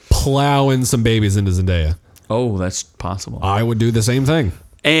to plow in some babies into Zendaya. Oh, that's possible. I would do the same thing.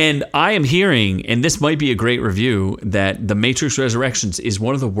 And I am hearing, and this might be a great review, that The Matrix Resurrections is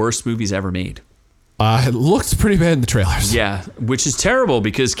one of the worst movies ever made. It looks pretty bad in the trailers. Yeah, which is terrible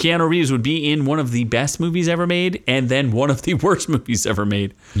because Keanu Reeves would be in one of the best movies ever made and then one of the worst movies ever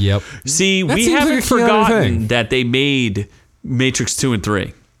made. Yep. See, we haven't forgotten that they made Matrix 2 and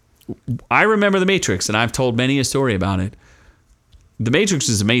 3. I remember The Matrix, and I've told many a story about it. The Matrix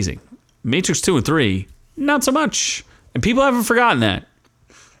is amazing. Matrix 2 and 3, not so much. And people haven't forgotten that.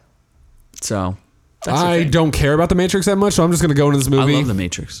 So, I don't care about The Matrix that much, so I'm just going to go into this movie. I love The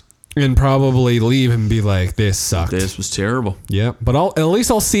Matrix. And probably leave and be like, this sucked. This was terrible. Yeah, but at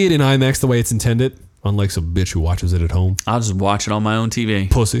least I'll see it in IMAX the way it's intended, unlike some bitch who watches it at home. I'll just watch it on my own TV.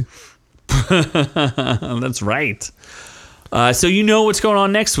 Pussy. That's right. So you know what's going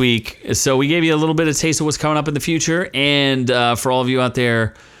on next week. So we gave you a little bit of taste of what's coming up in the future. And for all of you out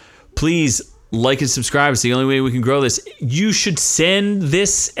there, please like and subscribe. It's the only way we can grow this. You should send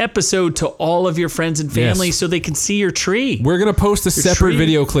this episode to all of your friends and family so they can see your tree. We're going to post a separate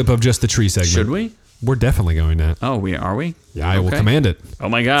video clip of just the tree segment. Should we? We're definitely going to. Oh, are we? Yeah, I will command it. Oh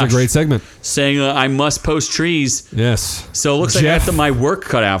my gosh. It's a great segment. Saying I must post trees. Yes. So it looks like I have my work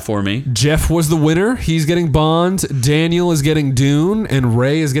cut out for me. Jeff was the winner. He's getting Bond. Daniel is getting Dune. And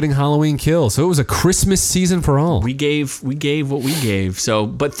Ray is getting Halloween Kill. So it was a Christmas season for all. We gave what we gave. So,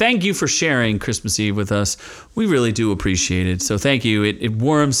 but thank you for sharing Christmas Eve with us. We really do appreciate it. So thank you. It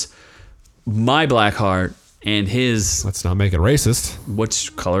warms my black heart and his. Let's not make it racist.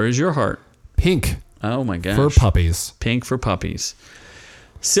 Which color is your heart? Pink. Oh my gosh. For puppies. Pink for puppies.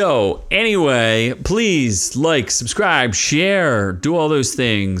 So anyway, please like, subscribe, share, do all those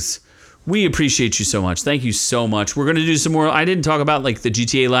things. We appreciate you so much. Thank you so much. We're going to do some more. I didn't talk about like the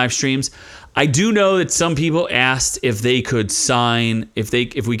GTA live streams. I do know that some people asked if they could sign, if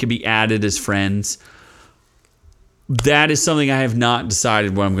we could be added as friends. That is something I have not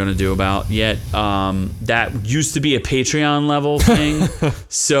decided what I'm going to do about yet. That used to be a Patreon level thing.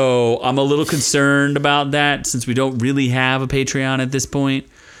 So I'm a little concerned about that since we don't really have a Patreon at this point.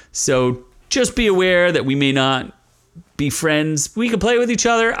 So just be aware that we may not be friends. We can play with each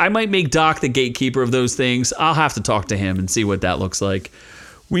other. I might make Doc the gatekeeper of those things. I'll have to talk to him and see what that looks like.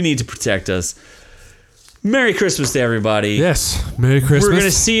 We need to protect us. Merry Christmas to everybody. Yes, Merry Christmas. We're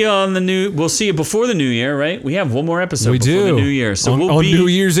gonna see you on we'll see you before the New Year, right? We have one more episode before the New Year, so on New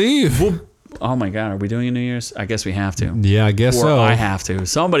Year's Eve. Oh my God, are we doing a New Year's? I guess we have to. Yeah, I guess so. I have to.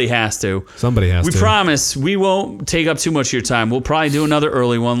 Somebody has to. We promise we won't take up too much of your time. We'll probably do another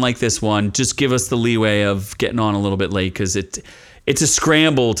early one like this one. Just give us the leeway of getting on a little bit late because it's a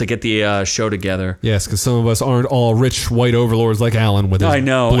scramble to get the show together. Yes, because some of us aren't all rich white overlords like Alan with his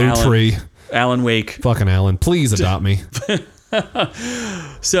blue tree. Alan Wake. Fucking Alan. Please adopt me.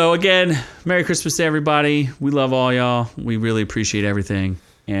 So again, Merry Christmas to everybody. We love all y'all. We really appreciate everything.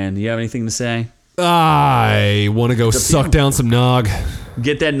 And you have anything to say? I want to go suck down some nog.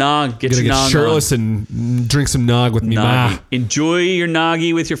 Get that nog. Get your nog shirtless and drink some nog with me ma. Enjoy your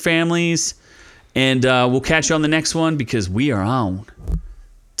noggy with your families. And we'll catch you on the next one because we are on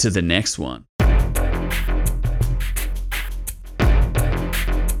to the next one.